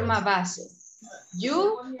su forma base.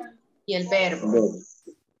 You y el verbo.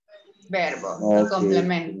 Verbo, el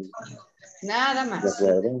complemento. Nada más.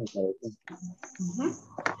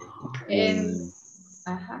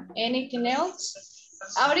 Anything else?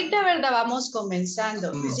 Ahorita, ¿verdad? Vamos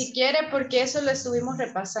comenzando. Si quiere, porque eso lo estuvimos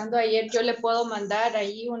repasando ayer, yo le puedo mandar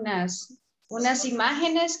ahí unas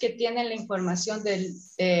imágenes que tienen la información del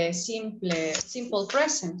simple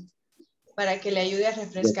present para que le ayude a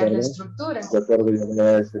refrescar la estructura. De acuerdo, yo le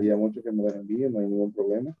agradecería mucho que me las envíe, no hay ningún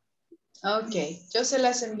problema. Ok, yo se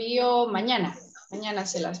las envío mañana. Mañana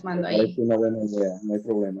se las mando ahí. Es una buena idea, no hay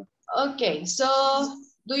problema. Ok, so,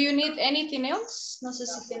 do you need anything else? No sé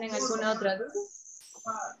si tienen alguna otra duda.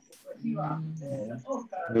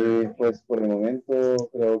 Pues por el momento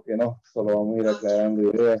creo que no, solo vamos a ir aclarando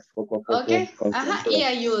ideas poco a poco. Ok, ajá, y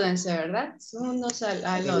ayúdense, ¿verdad? Unos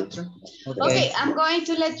al otro. Ok, I'm going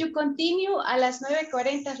to let you continue. A las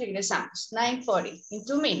 9:40 regresamos. 9:40, in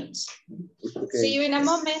 2 minutes. Okay. See you in a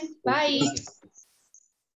moment. Bye.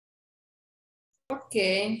 Ok.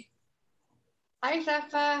 Hi,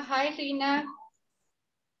 Rafa. Hi, Rina.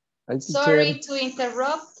 Hi, sorry to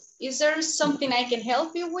interrupt. Is there something I can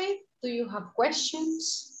help you with? Do you have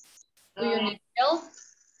questions? Do you need help?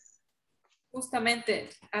 Justamente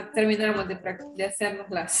terminamos de hacernos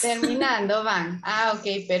las... Terminando van. Ah,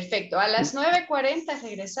 ok, perfecto. A las 9:40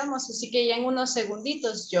 regresamos, así que ya en unos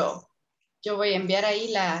segunditos yo voy a enviar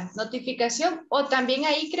ahí la notificación. O también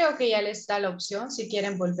ahí creo que ya les da la opción si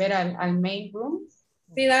quieren volver al main room.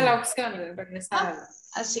 Sí, da la opción de regresar.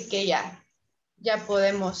 Así que ya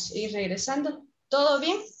podemos ir regresando. ¿Todo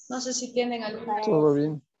bien? No sé si tienen alguna... Todo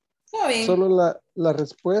bien. Todo bien. Solo la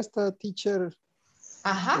respuesta, teacher.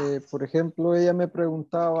 Ajá. Por ejemplo, ella me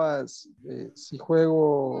preguntaba si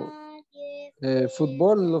juego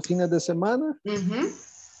fútbol los fines de semana.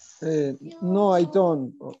 No, I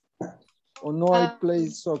don't. O no, I play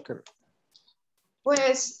soccer.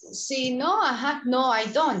 Pues si no, ajá, no, I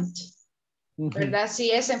don't. ¿Verdad?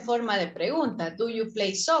 Si es en forma de pregunta. Do you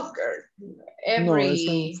play soccer? No, es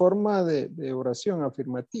en forma de oración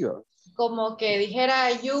afirmativa. Como que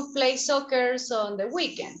dijera, you play soccer on the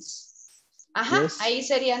weekends. Ajá, Yes. ahí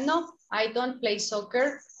sería no, I don't play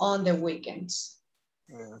soccer on the weekends.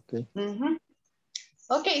 Okay.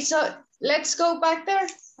 Okay, so let's go back there.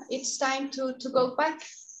 It's time to go back.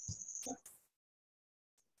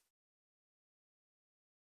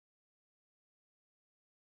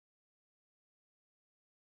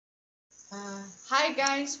 Hi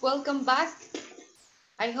guys, welcome back.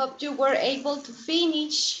 I hope you were able to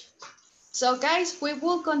finish. So guys, we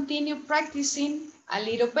will continue practicing a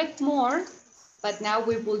little bit more, but now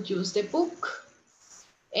we will use the book.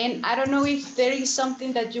 And I don't know if there is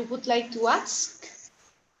something that you would like to ask.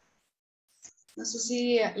 No sé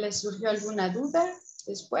si les surgió alguna duda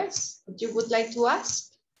después that you would like to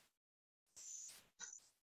ask.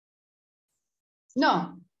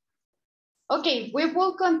 No. Okay, we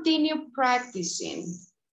will continue practicing.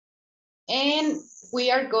 And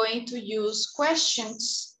we are going to use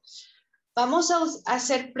questions. Vamos a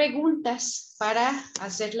hacer preguntas para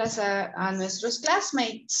hacerlas a nuestros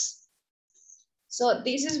classmates. So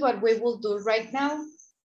this is what we will do right now.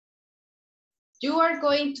 You are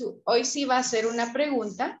going to, hoy sí va a ser una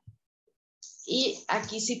pregunta. Y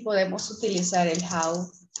aquí sí podemos utilizar el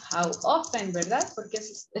how often, ¿verdad? Porque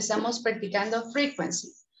estamos practicando frequency.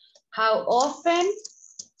 How often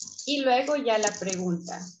y luego ya la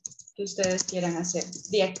pregunta que ustedes quieran hacer.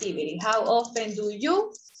 The activity. How often do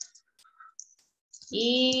you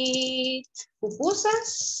eat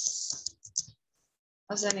pupusas?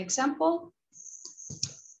 As an example.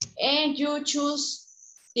 And you choose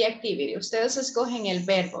the activity. Ustedes escogen el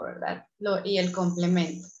verbo, ¿verdad? Y el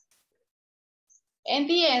complemento. And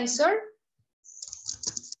the answer,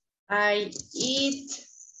 I eat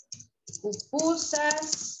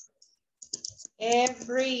pupusas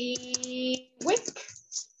every week.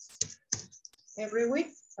 Every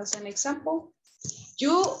week, as an example.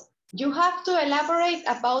 You have to elaborate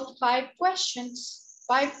about 5 questions.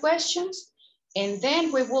 5 questions, and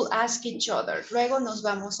then we will ask each other. Luego nos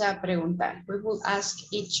vamos a preguntar. We will ask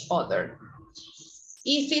each other.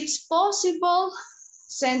 If it's possible,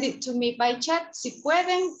 send it to me by chat. Si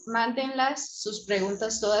pueden, mándenlas sus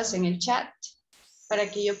preguntas todas en el chat para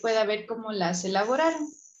que yo pueda ver cómo las elaboraron.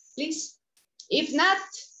 Please. If not,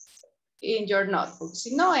 in your notebook.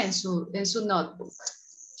 Si no, en su notebook.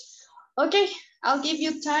 Okay, I'll give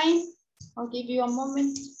you time. I'll give you a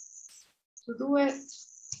moment to do it.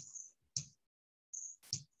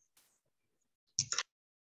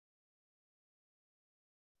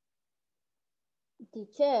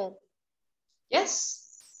 Teacher.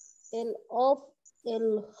 Yes. El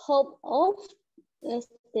how often.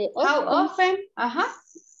 How often? Ajá.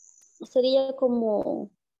 Sería como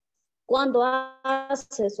 ¿cuándo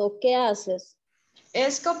haces o qué haces?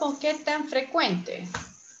 Es como qué tan frecuente.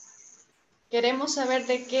 Queremos saber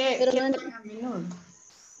de qué tan a menudo.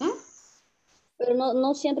 Pero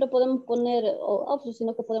no siempre podemos poner options,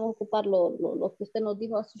 sino que podemos ocupar lo que usted nos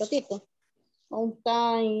dijo hace un ratito. On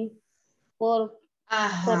time, for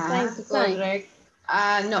time to time. Correcto.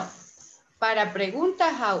 No. Para pregunta,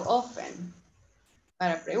 how often.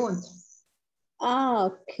 Para pregunta.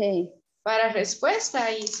 Ok. Para respuesta,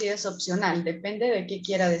 ahí sí es opcional. Depende de qué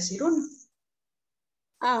quiera decir uno.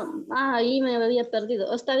 Ahí me había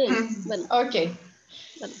perdido. Está bien. Bueno. Ok.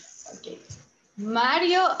 Bueno. Ok.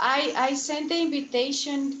 Mario, I sent the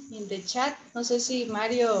invitation in the chat. No sé si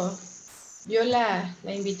Mario vio la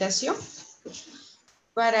invitación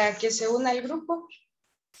para que se una al grupo.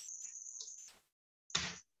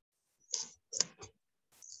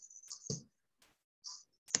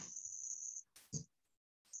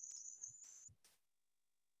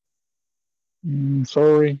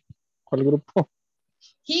 Sorry, ¿cuál grupo?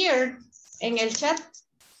 Here, en el chat,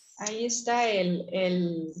 ahí está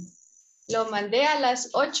lo mandé a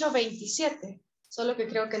las 8:27, solo que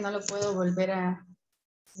creo que no lo puedo volver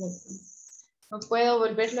no puedo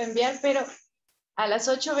volverlo a enviar, pero a las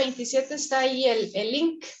 8:27 está ahí el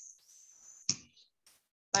link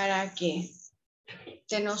para que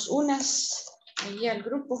te nos unas ahí al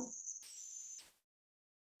grupo.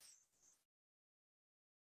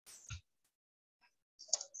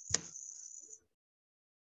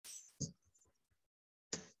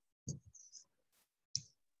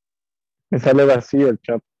 Me sale vacío el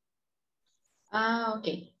chat.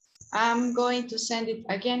 Okay. I'm going to send it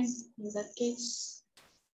again in that case.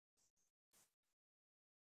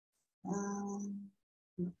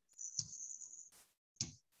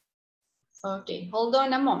 Ok, hold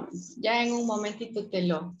on a moment. Ya en un momentito te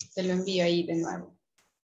lo envío ahí de nuevo.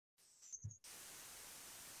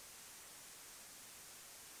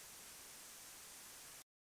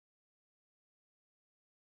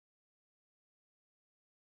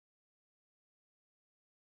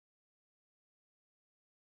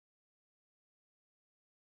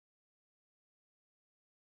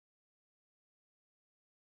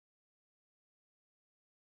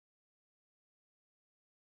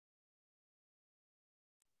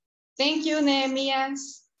 Thank you,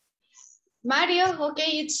 Nehemias. Mario,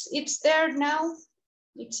 okay, it's there now.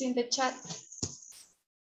 It's in the chat.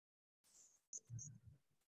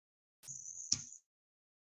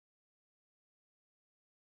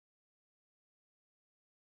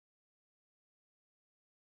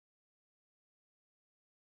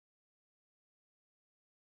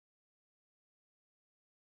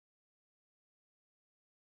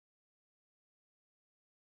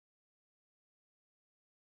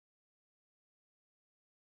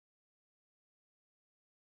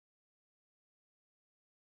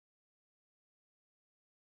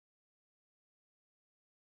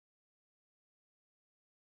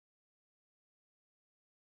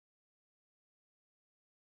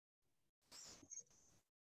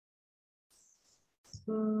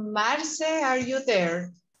 Marce, are you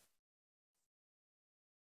there?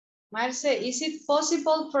 Marce, is it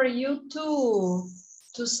possible for you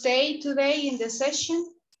to stay today in the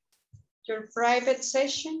session? Your private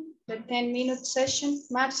session, the 10-minute session,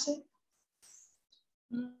 Marce?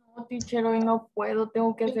 No, teacher, hoy no puedo,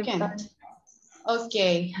 tengo que You aceptar. can't.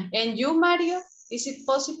 Okay, and you, Mario, is it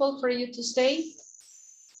possible for you to stay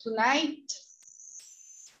tonight?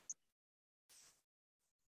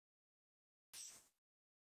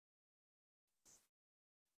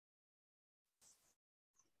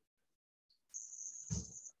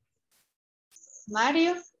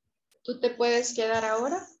 Mario, ¿tú te puedes quedar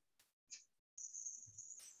ahora?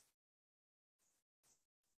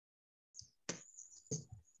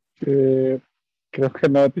 Creo que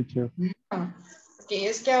no, teacher. No. Que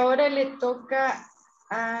es que ahora le toca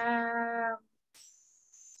a,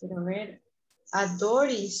 quiero ver, a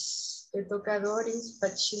Doris. Le toca a Doris,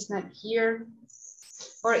 but she's not here.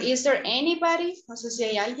 Or is there anybody? No sé si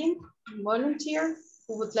hay alguien, volunteer,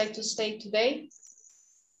 who would like to stay today?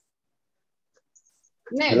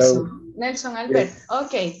 Nelson. Hello. Nelson Albert. Yes.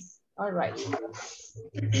 Okay. All right.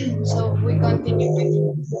 So we continue with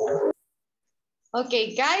you.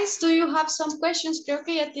 Okay, guys, do you have some questions? Creo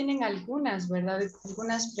que ya tienen algunas, ¿verdad?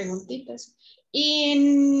 Algunas preguntitas.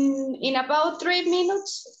 In about 3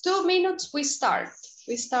 minutes, 2 minutes, we start.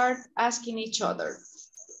 We start asking each other.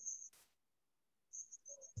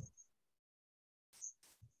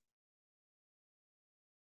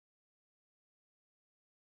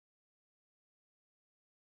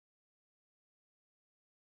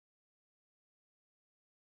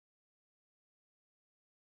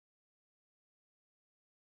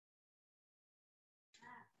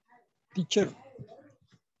 Teacher,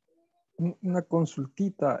 una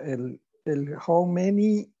consultita, el how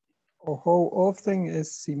many o how often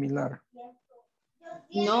es similar.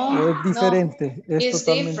 No, O es diferente, no, es it's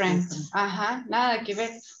totalmente different. diferente. Ajá, nada que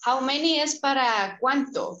ver. How many es para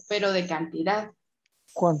cuánto, pero de cantidad.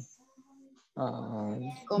 ¿Cuánto?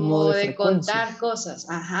 Como no de de frecuencia. contar cosas.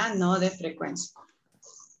 Ajá, no de frecuencia.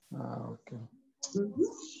 Ok.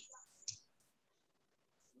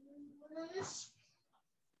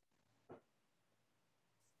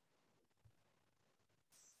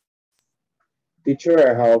 Teacher,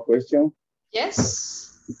 I have a question.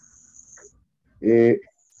 Yes.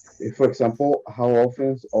 For example, how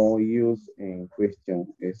often all use in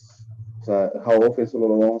question is, o sea, how often solo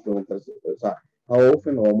lo vamos a preguntar, o sea, how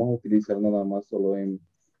often lo vamos a utilizar nada más solo en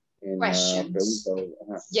la pregunta.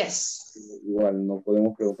 Ajá. Yes. Igual no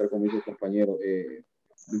podemos preguntar como dice el compañero.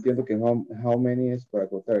 Entiendo que how many es para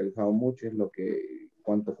contar, el how much es lo que,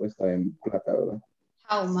 cuánto cuesta en plata, ¿verdad?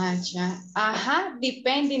 How much, ajá,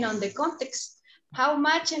 depending on the context. How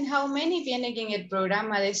much and how many vienen en el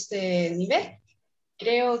programa de este nivel.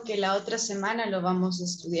 Creo que la otra semana lo vamos a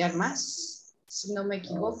estudiar más, si no me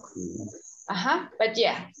equivoco. Ajá, but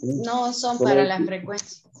yeah, no son para la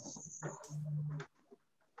frecuencia.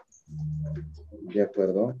 De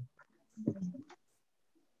acuerdo.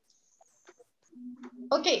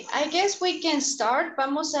 Okay, I guess we can start.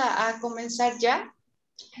 Vamos a comenzar ya.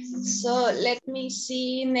 So let me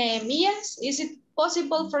see, Nehemias, is it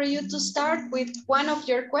possible for you to start with one of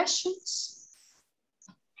your questions?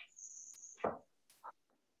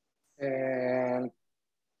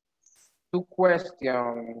 Two questions.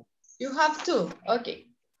 You have two, okay.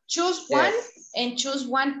 Choose one and choose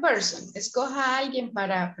one person. Escoja a alguien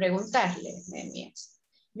para preguntarle, Nehemías.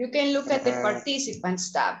 You can look at the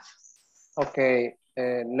participants tab. Okay,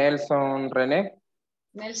 Nelson René.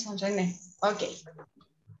 Nelson René, okay.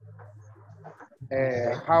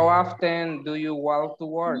 How often do you walk to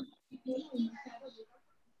work?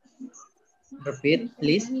 Repeat,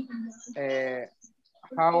 please.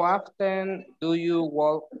 How often do you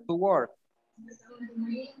walk to work?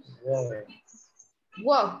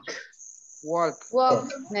 Walk. Walk.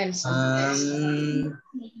 Walk, Nelson.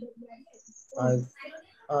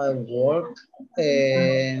 I work.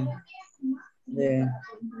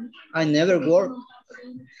 I never work.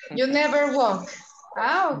 You never walk.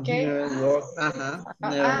 Ah, okay. Never work.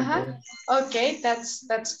 Never work. Okay,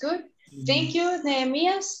 that's good. Thank you,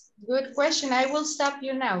 Nehemías. Good question. I will stop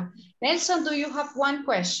you now. Nelson, do you have one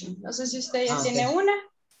question? No sé si usted ya tiene una.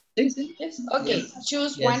 Sí, sí. Yes. Okay, Yes.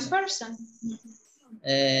 choose Yes. one person.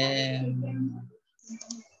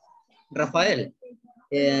 Rafael,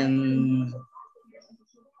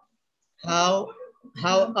 how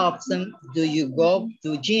often do you go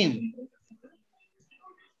to gym?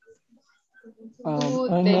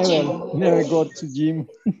 I never go to gym.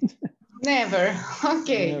 Never.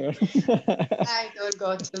 Okay. Never. I don't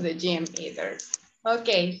go to the gym either.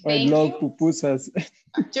 Okay, I thank love you. pupusas.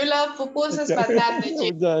 You love pupusas, but not the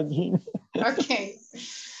gym. Yeah, gym. Okay.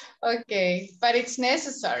 Okay, but it's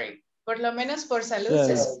necessary. Por lo menos por salud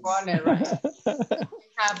se Yes. supone, right?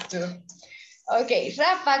 You have to. Okay,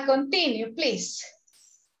 Rafa, continue, please.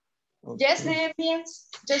 Okay. Yes, Nehemías?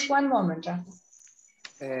 Just one moment, Rafa.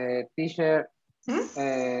 Teacher,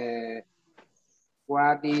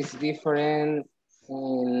 what is different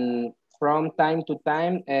from time to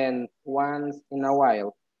time and once in a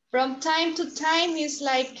while? From time to time is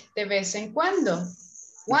like de vez en cuando.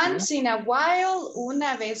 Once in a while,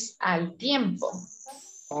 una vez al tiempo.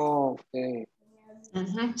 Okay.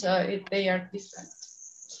 So they are different.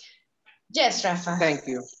 Yes, Rafa. Thank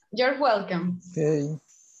you. You're welcome. Okay.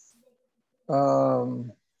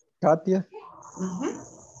 Katia,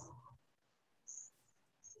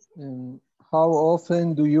 how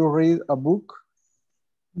often do you read a book?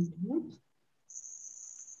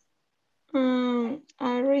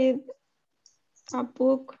 I read a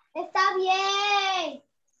book. Está bien.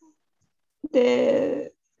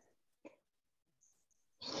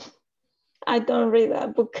 I don't read a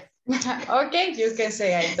book. Okay, you can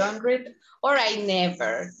say I don't read or I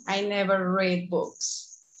never read books.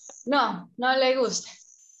 No, no le gusta.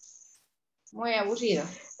 Muy aburrido.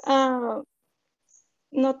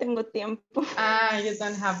 No tengo tiempo. You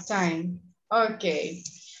don't have time. Okay.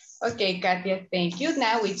 Okay, Katia, thank you.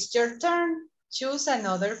 Now it's your turn. Choose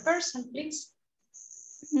another person, please.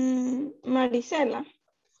 Marisela.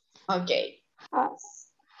 Okay.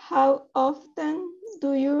 How often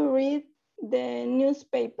do you read the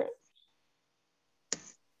newspaper?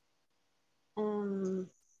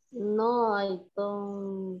 No, I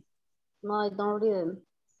don't read them.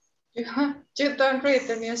 You don't read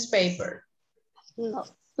the newspaper? No.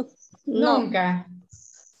 Nunca.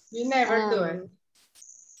 You never do it.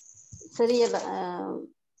 Sería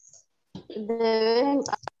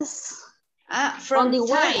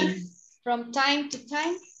from time to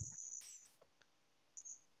time.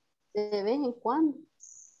 De vez en cuando.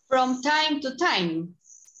 From time to time.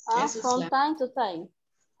 From time to time.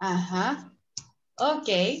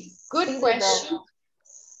 Okay, good question.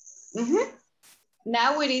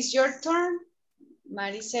 Now it is your turn.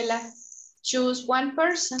 Marisela, choose one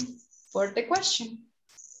person for the question.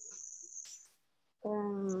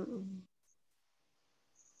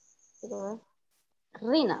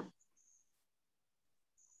 Rina.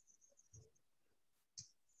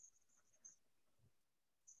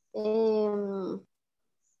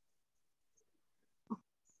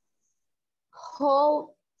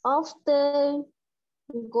 How often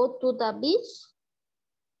you go to the beach?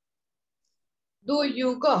 Do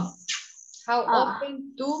you go? How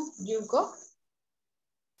often do you go?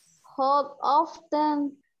 How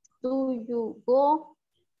often do you go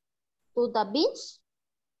to the beach?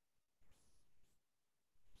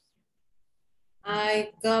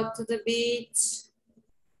 I go to the beach.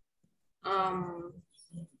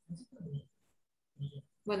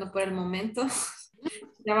 Bueno, por el momento,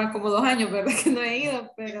 ya van como 2 años, ¿verdad? Que no he ido,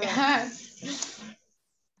 pero...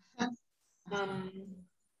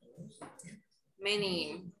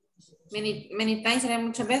 many times, ¿sería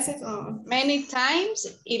muchas veces? ¿O? Many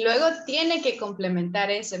times, y luego tiene que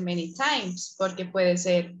complementar ese many times, porque puede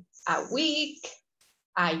ser a week,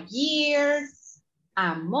 a year,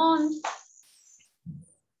 a month.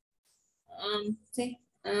 Sí,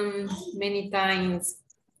 many times.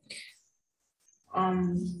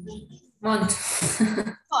 Month.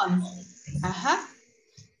 Month. Ajá.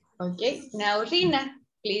 Okay, now Rina,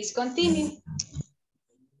 please continue.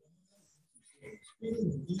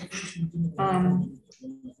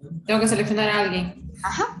 Tengo que seleccionar a alguien.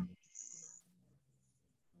 Ajá.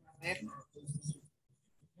 A ver.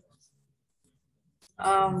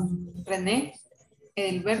 René,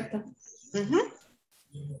 Alberto.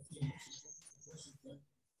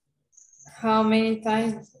 How many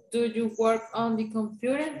times do you work on the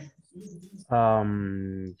computer? How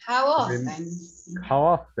often? How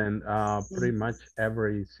often? Pretty much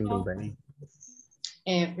every single day.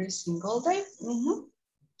 Every single day.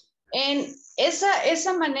 En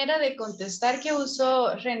esa manera de contestar que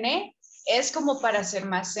usó René es como para hacer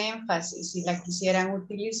más énfasis. Si la quisieran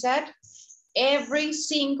utilizar, every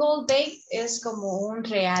single day es como un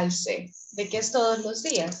realce de que es todos los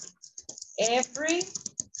días. Every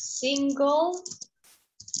single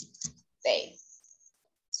day.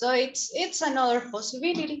 So it's another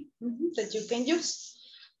possibility that you can use.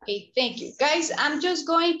 Okay, thank you. Guys, I'm just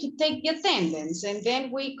going to take the attendance and then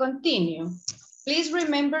we continue. Please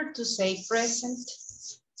remember to say present.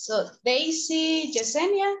 So Daisy,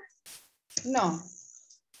 Yesenia? No.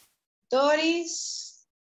 Doris,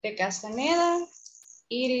 de Castaneda,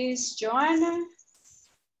 Iris, Joana,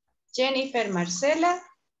 Jennifer, Marcela,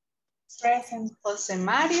 Present. José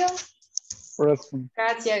Mario, Present.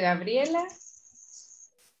 Katia, Gabriela,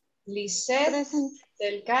 Lisette Present.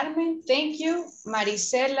 del Carmen, thank you.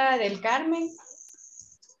 Marisela del Carmen.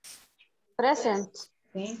 Present.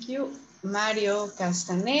 Thank you. Mario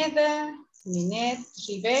Castaneda, Ninette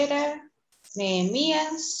Rivera,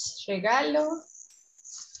 Nehemías Regalo.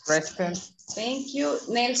 Present. Thank you.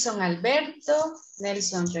 Nelson Alberto,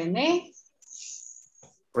 Nelson René.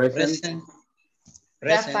 Present.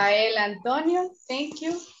 Rafael Antonio, thank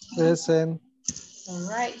you. Present. All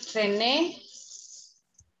right. René.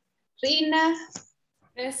 Rina.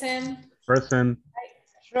 Present. Present.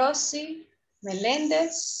 Rosy.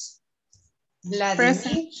 Meléndez.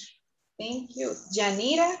 Vladimir. Thank you.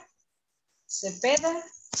 Yanira. Cepeda.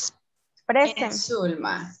 Present. And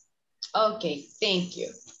Zulma. Okay, thank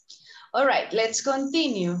you. All right, let's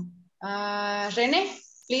continue. René,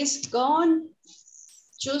 please go on.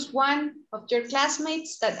 Choose one of your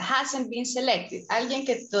classmates that hasn't been selected. Alguien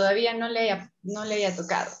que todavía no le haya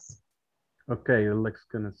tocado. Okay, let's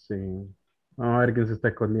gonna see. Vamos a ver quién se está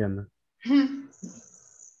escondiendo.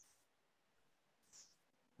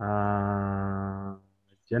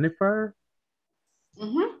 Jennifer.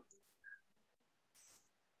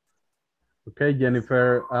 Okay,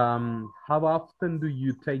 Jennifer, how often do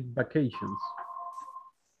you take vacations?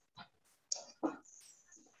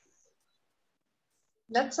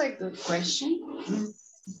 That's a good question.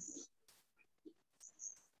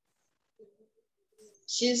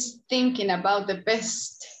 She's thinking about the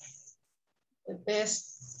best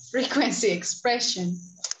frequency expression.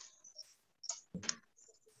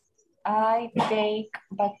 I take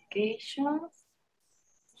vacations.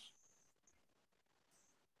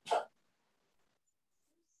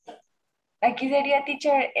 Aquí sería,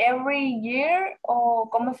 teacher, every year o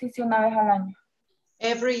como si dice una vez al año.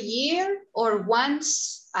 Every year or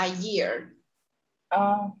once a year.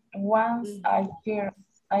 Once a year.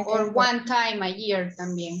 Or one time a year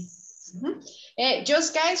también.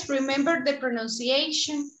 Just guys, remember the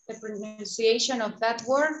pronunciation of that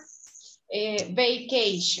word.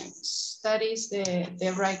 Vacations. That is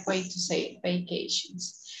the right way to say it,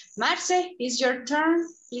 vacations. Marce, it's your turn.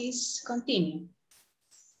 Please continue.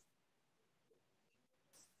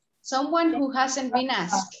 Someone who hasn't been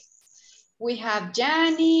asked. We have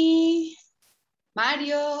Gianni,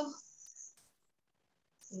 Mario,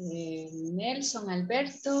 Nelson,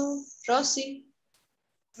 Alberto, Rosy.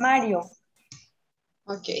 Mario.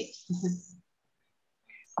 Okay.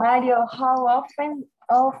 Mario, how often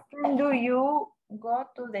do you go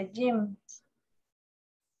to the gym?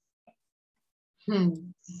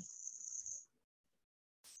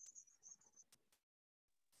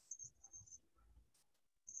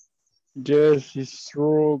 Yes, it's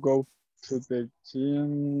true. Go to the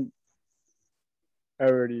gym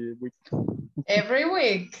every week. Every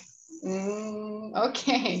week.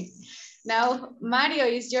 Okay. Now, Mario,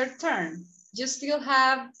 it's your turn. You still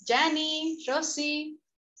have Gianni, Rosy,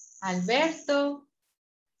 Alberto.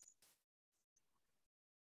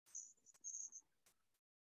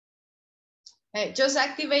 Just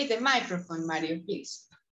activate the microphone, Mario, please.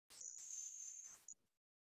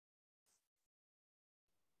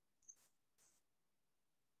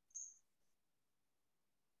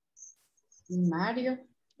 Mario.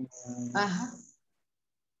 Ajá.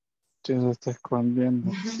 Se está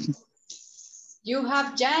escondiendo. You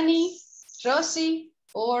have Gianni, Rosy,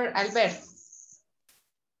 or Alberto?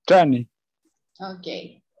 Johnny.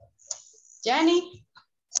 Okay. Johnny,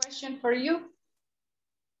 question for you.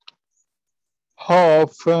 How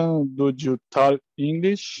often do you talk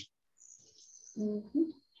English?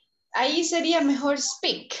 Ahí sería mejor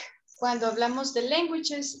speak. Cuando hablamos de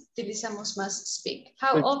languages, utilizamos más speak.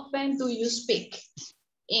 How often do you speak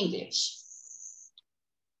English?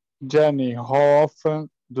 Johnny, how often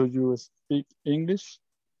do you speak English?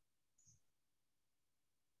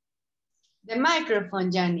 The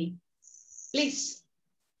microphone, Johnny, please.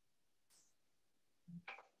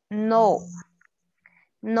 No.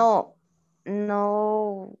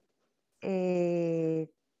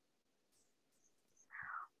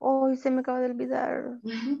 Hoy se me acaba de olvidar.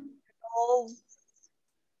 No.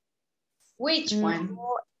 Which one?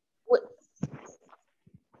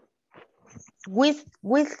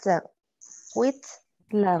 Whistler.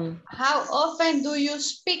 How often do you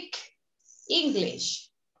speak English?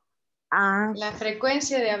 La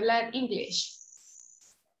frecuencia de hablar English.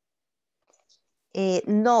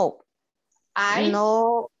 No.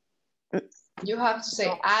 No. You have to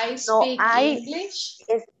say, I speak English.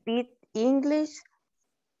 I speak English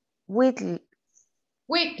weekly.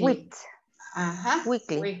 Weekly.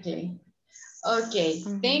 Weekly. Okay,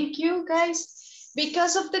 thank you guys.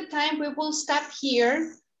 Because of the time, we will stop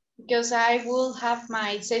here because I will have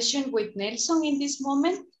my session with Nelson in this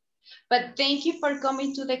moment. But thank you for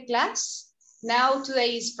coming to the class. Now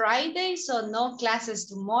today is Friday, so no classes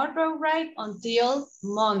tomorrow, right? Until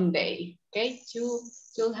Monday, okay?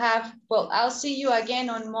 You'll have, well, I'll see you again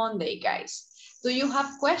on Monday, guys. Do you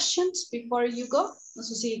have questions before you go? No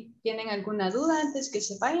sé si tienen alguna duda antes que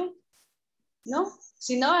se vayan. ¿No?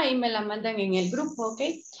 Si no, ahí me la mandan en el grupo, ¿ok?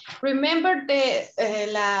 Remember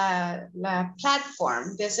la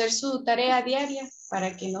platform de hacer su tarea diaria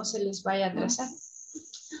para que no se les vaya a atrasar.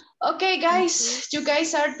 Okay, guys, you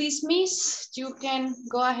guys are dismissed. You can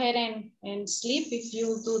go ahead and sleep if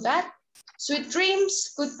you do that. Sweet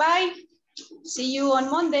dreams. Goodbye. See you on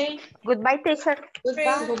Monday. Goodbye, teacher.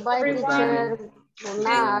 Goodbye. Goodbye, teacher. Good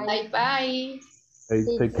night. Bye-bye. Hey,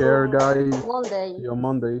 take care, guys. Monday. See you on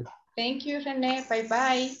Monday. Thank you, René.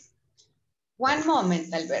 Bye-bye. One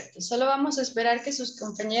moment, Alberto. Solo vamos a esperar que sus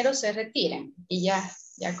compañeros se retiren y ya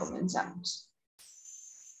comenzamos.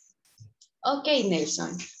 Okay,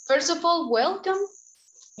 Nelson. First of all, welcome.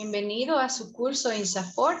 Bienvenido a su curso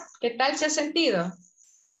INSAFORP. ¿Qué tal se ha sentido?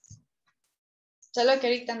 Solo que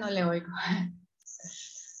ahorita no le oigo.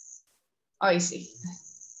 Hoy sí.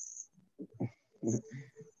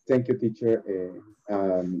 Thank you, teacher.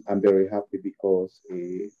 I'm very happy because,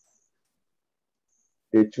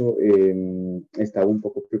 de hecho, estaba un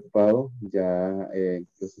poco preocupado. Ya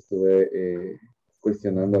incluso estuve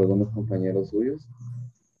cuestionando a algunos compañeros suyos.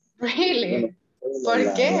 Really?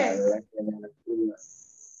 ¿Por qué?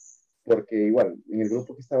 Porque igual, en el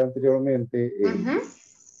grupo que estaba anteriormente,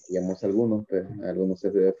 digamos algunos, pues, algunos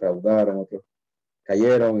se defraudaron, otros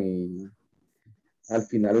cayeron y al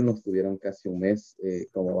final nos tuvieron casi un mes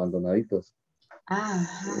como abandonaditos.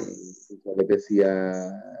 Yo les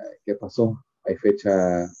decía, ¿qué pasó? ¿Hay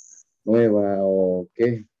fecha nueva o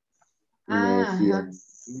qué? Y me decían,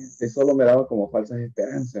 solo me daban como falsas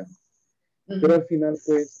esperanzas. Pero al final,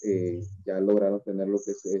 pues, ya lograron tener lo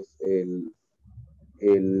que es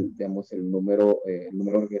digamos, el número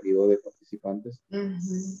requerido de participantes. Ya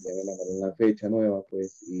me mandaron una fecha nueva,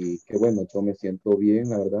 pues, y qué bueno, yo me siento bien,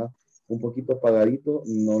 la verdad. Un poquito apagadito,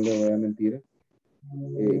 no le voy a mentir.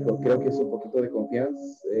 Creo que es un poquito de confianza,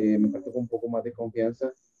 me falta un poco más de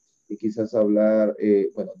confianza y quizás hablar,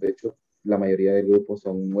 bueno, de hecho, la mayoría del grupo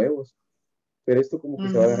son nuevos, pero esto como que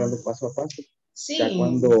se va agarrando paso a paso. Sí. Ya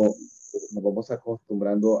cuando nos vamos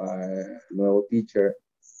acostumbrando al nuevo teacher,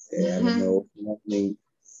 a los nuevos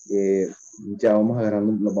ya vamos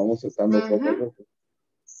agarrando, nos vamos soltando poco a poco.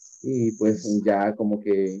 Y pues ya como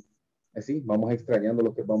que así, vamos extrañando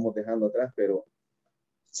lo que vamos dejando atrás, pero...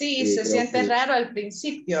 Sí, se siente raro al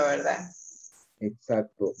principio, ¿verdad?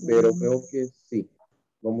 Exacto, pero creo que sí,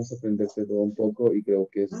 vamos a aprenderse todo un poco y creo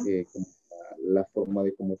que es como la forma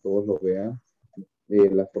de cómo todos lo vean,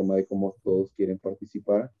 la forma de cómo todos quieren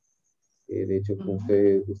participar. De hecho,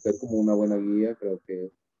 usted como una buena guía, creo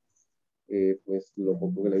que pues lo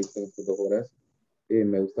poco que le he visto en estas 2 horas,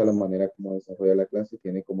 me gusta la manera como desarrolla la clase,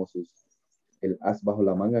 tiene como el as bajo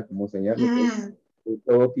la manga, como enseñarlo.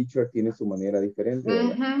 Todo teacher tiene su manera diferente,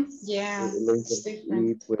 ¿verdad?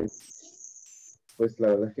 Y pues la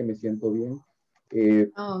verdad es que me siento bien.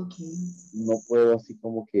 No puedo así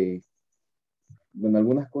como que, bueno,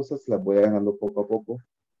 algunas cosas las voy agarrando poco a poco,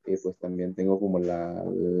 pues también tengo como la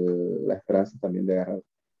esperanza también de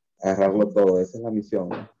agarrarlo todo, esa es la misión,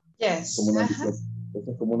 ¿no? Yes. Como una misión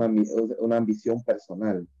Eso es como una ambición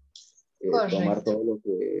personal. Tomar todo lo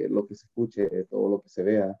que se escuche, todo lo que se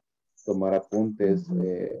vea, tomar apuntes.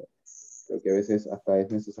 Creo que a veces hasta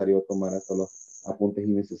es necesario tomar hasta los apuntes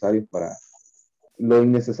innecesarios para... Lo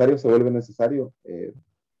innecesario se vuelve necesario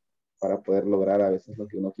para poder lograr a veces lo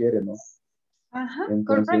que uno quiere, ¿no? Ajá,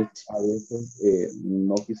 entonces, correcto. a veces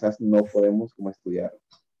quizás no podemos como estudiar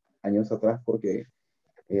años atrás porque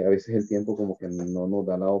a veces el tiempo como que no nos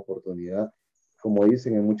da la oportunidad. Como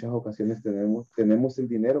dicen, en muchas ocasiones tenemos el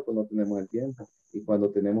dinero, pero no tenemos el tiempo. Y cuando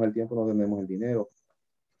tenemos el tiempo, no tenemos el dinero.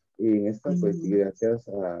 Y en esta, pues, gracias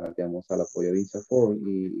digamos, al apoyo de INSAFORP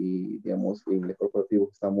y digamos, Inglés Corporativo,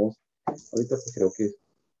 estamos, ahorita pues creo que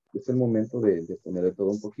es el momento de poner de todo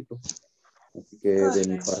un poquito. Así que de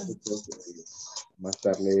mi parte, creo que más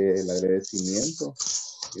darle el agradecimiento.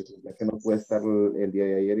 Ya que no pude estar el día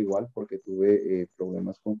de ayer igual porque tuve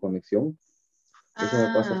problemas con conexión. Eso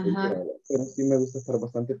me pasa siempre, pero sí me gusta estar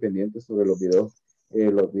bastante pendiente sobre los videos,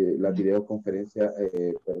 las videoconferencias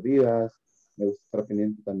perdidas. Me gusta estar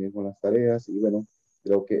pendiente también con las tareas y bueno,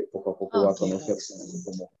 creo que poco a poco va a conocer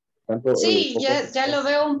como tanto. Sí, ya lo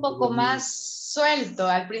veo un poco más suelto.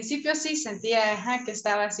 Al principio sí sentía que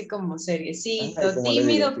estaba así como seriecito,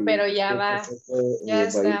 tímido, sí, pero ya va, ya va a ir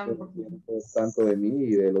está un poco. conociendo tanto de mí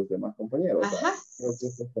y de los demás compañeros. Creo que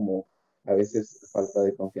eso es como a veces falta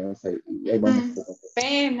de confianza y ahí vamos.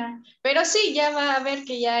 Pena, pero sí, ya va a ver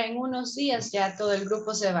que ya en unos días ya todo el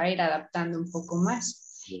grupo se va a ir adaptando un poco más.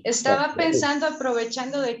 Estaba pensando,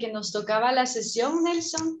 aprovechando de que nos tocaba la sesión,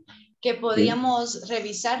 Nelson, que podíamos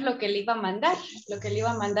revisar lo que le iba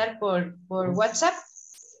a mandar, por WhatsApp,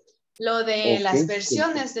 lo de las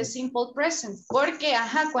versiones de Simple Present, porque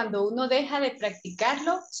cuando uno deja de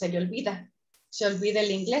practicarlo, se le olvida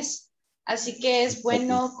el inglés. Así que es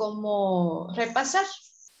bueno como repasar.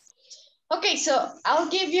 Okay, so I'll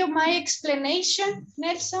give you my explanation,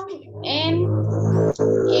 Nelson, and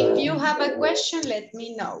if you have a question, let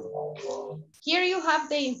me know. Here you have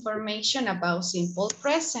the information about simple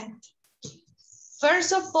present.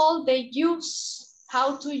 First of all,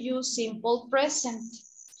 how to use simple present.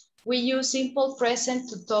 We use simple present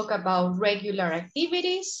to talk about regular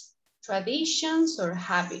activities, traditions, or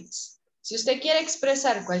habits. Si usted quiere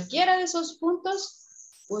expresar cualquiera de esos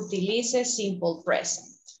puntos, utilice simple present.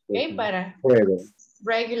 Okay, para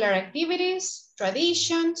regular activities,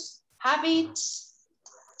 traditions, habits,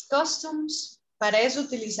 customs, para eso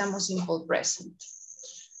utilizamos simple present.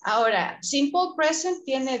 Ahora, simple present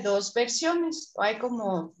tiene dos versiones, o hay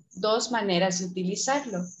como dos maneras de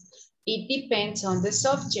utilizarlo. It depends on the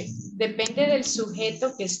subject, depende del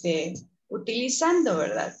sujeto que esté utilizando,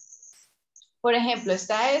 ¿verdad? Por ejemplo,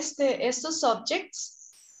 está estos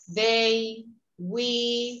subjects, they,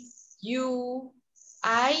 we, you,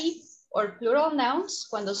 I, or plural nouns,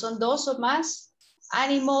 cuando son dos o más,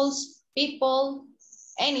 animals, people,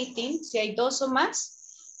 anything, si hay dos o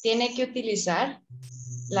más, tiene que utilizar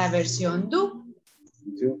la versión do.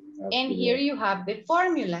 And here you have the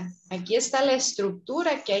formula. Aquí está la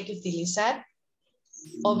estructura que hay que utilizar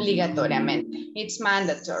obligatoriamente. It's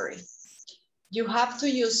mandatory. You have to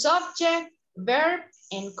use subject, verb,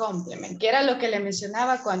 and complement, que era lo que le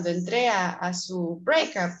mencionaba cuando entré a su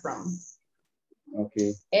breakout room.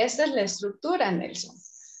 Okay. Esta es la estructura, Nelson.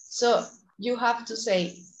 So you have to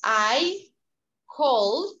say, I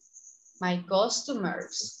call my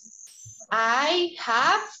customers. I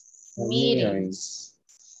have meetings.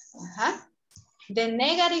 The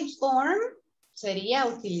negative form sería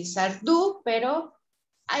utilizar do, pero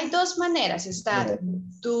hay dos maneras. Está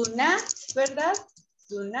do not, ¿verdad?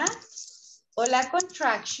 Do not. O la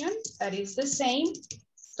contraction, that is the same,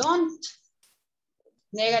 don't.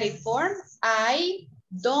 Negative form, I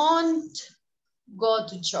don't go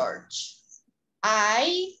to church.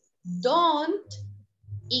 I don't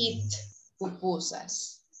eat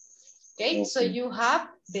pupusas. Okay, so you have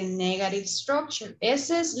the negative structure.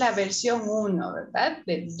 Esa es la versión 1, ¿verdad?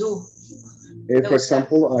 De do. For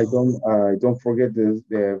example, I don't forget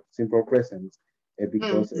the simple present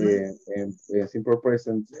because simple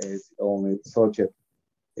present is only subject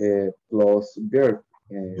plus verb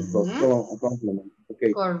plus complement.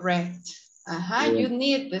 Okay. Correct. You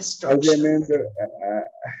need the structure.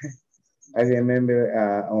 I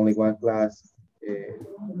remember only one class.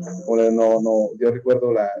 Yo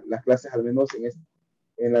recuerdo las clases, al menos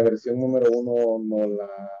en la versión número 1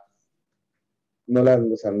 no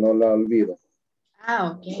la olvido.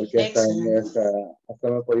 Ok. Porque hasta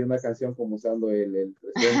me ponía una canción como usando el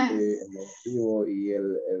presente, el negativo y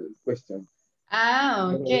el question.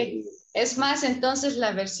 Ok. Es más, entonces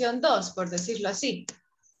la versión 2, por decirlo así.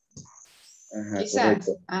 Ajá, Quizás.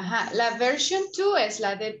 correcto. Ajá. La version 2 es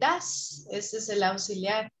la de das. Ese es el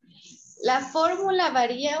auxiliar. La fórmula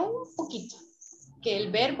varía un poquito. Que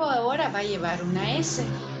el verbo ahora va a llevar una S.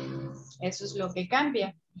 Eso es lo que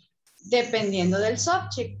cambia. Dependiendo del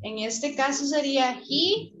subject. En este caso sería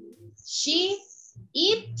he, she,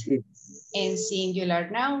 it, en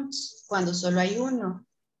singular nouns, cuando solo hay uno.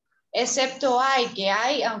 Excepto I, que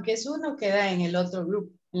hay, aunque es uno, queda en el otro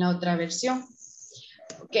grupo, en la otra versión.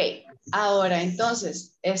 Ok, ahora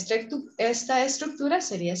entonces, esta estructura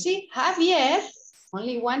sería así. Javier,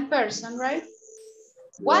 only one person, right?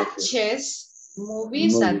 Watches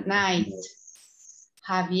movies at night.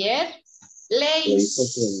 Javier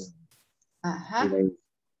plays. Ajá.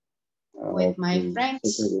 With my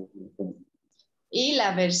friends. Y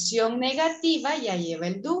la versión negativa ya lleva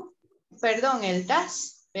el do. Perdón, el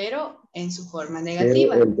das, pero en su forma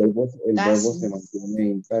negativa. Pero el verbo se mantiene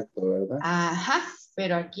intacto, ¿verdad? Ajá,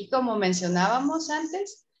 pero aquí como mencionábamos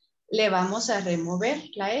antes, le vamos a remover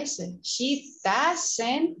la S. She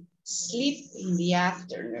doesn't sleep in the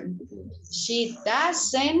afternoon. She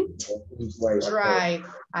doesn't drive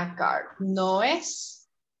a car. No es.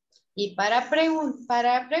 Y para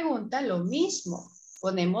pregunta lo mismo.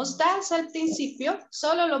 Ponemos das al principio,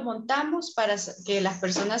 solo lo montamos para que las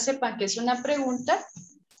personas sepan que es una pregunta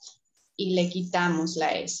y le quitamos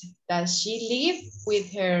la S. Does she live with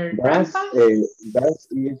her grandpa? That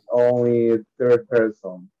is only third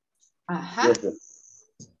person. Ajá.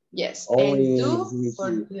 Yes. And do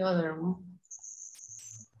for the other one.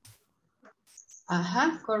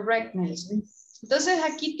 Ajá, correct, Nelson. Entonces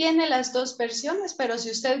aquí tiene las dos versiones, pero si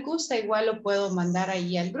usted gusta, igual lo puedo mandar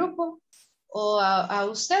ahí al grupo o a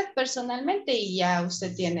usted personalmente y ya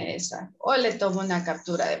usted tiene esa. O le tomo una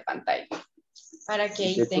captura de pantalla para que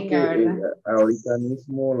ahí tenga, ¿verdad? Ahorita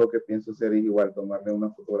mismo lo que pienso hacer es igual tomarle una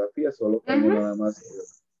fotografía, solo como nada más.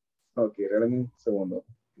 Ok, regálame un segundo.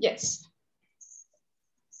 Yes.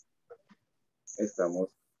 Estamos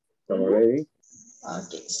ready.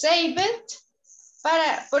 Ok, save it.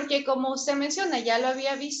 Porque como usted menciona, ya lo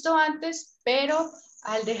había visto antes, pero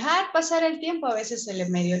al dejar pasar el tiempo a veces se le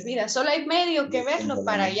medio olvida. Solo hay medio que verlo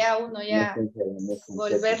para ya uno ya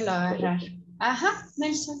volverlo a agarrar. Ajá,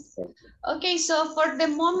 Nelson. Okay, so for the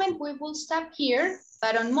moment we will stop here,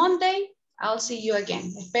 but on Monday I'll see you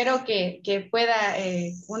again. Espero que pueda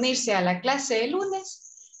unirse a la clase el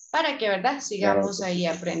lunes para que, ¿verdad? Sigamos ahí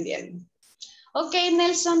aprendiendo. Okay,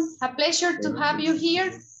 Nelson, a pleasure to have you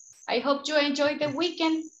here. I hope you enjoy the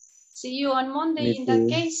weekend. See you on Monday in that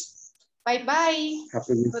case. Bye-bye.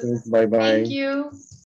 Happy weekend. Bye-bye. Thank you.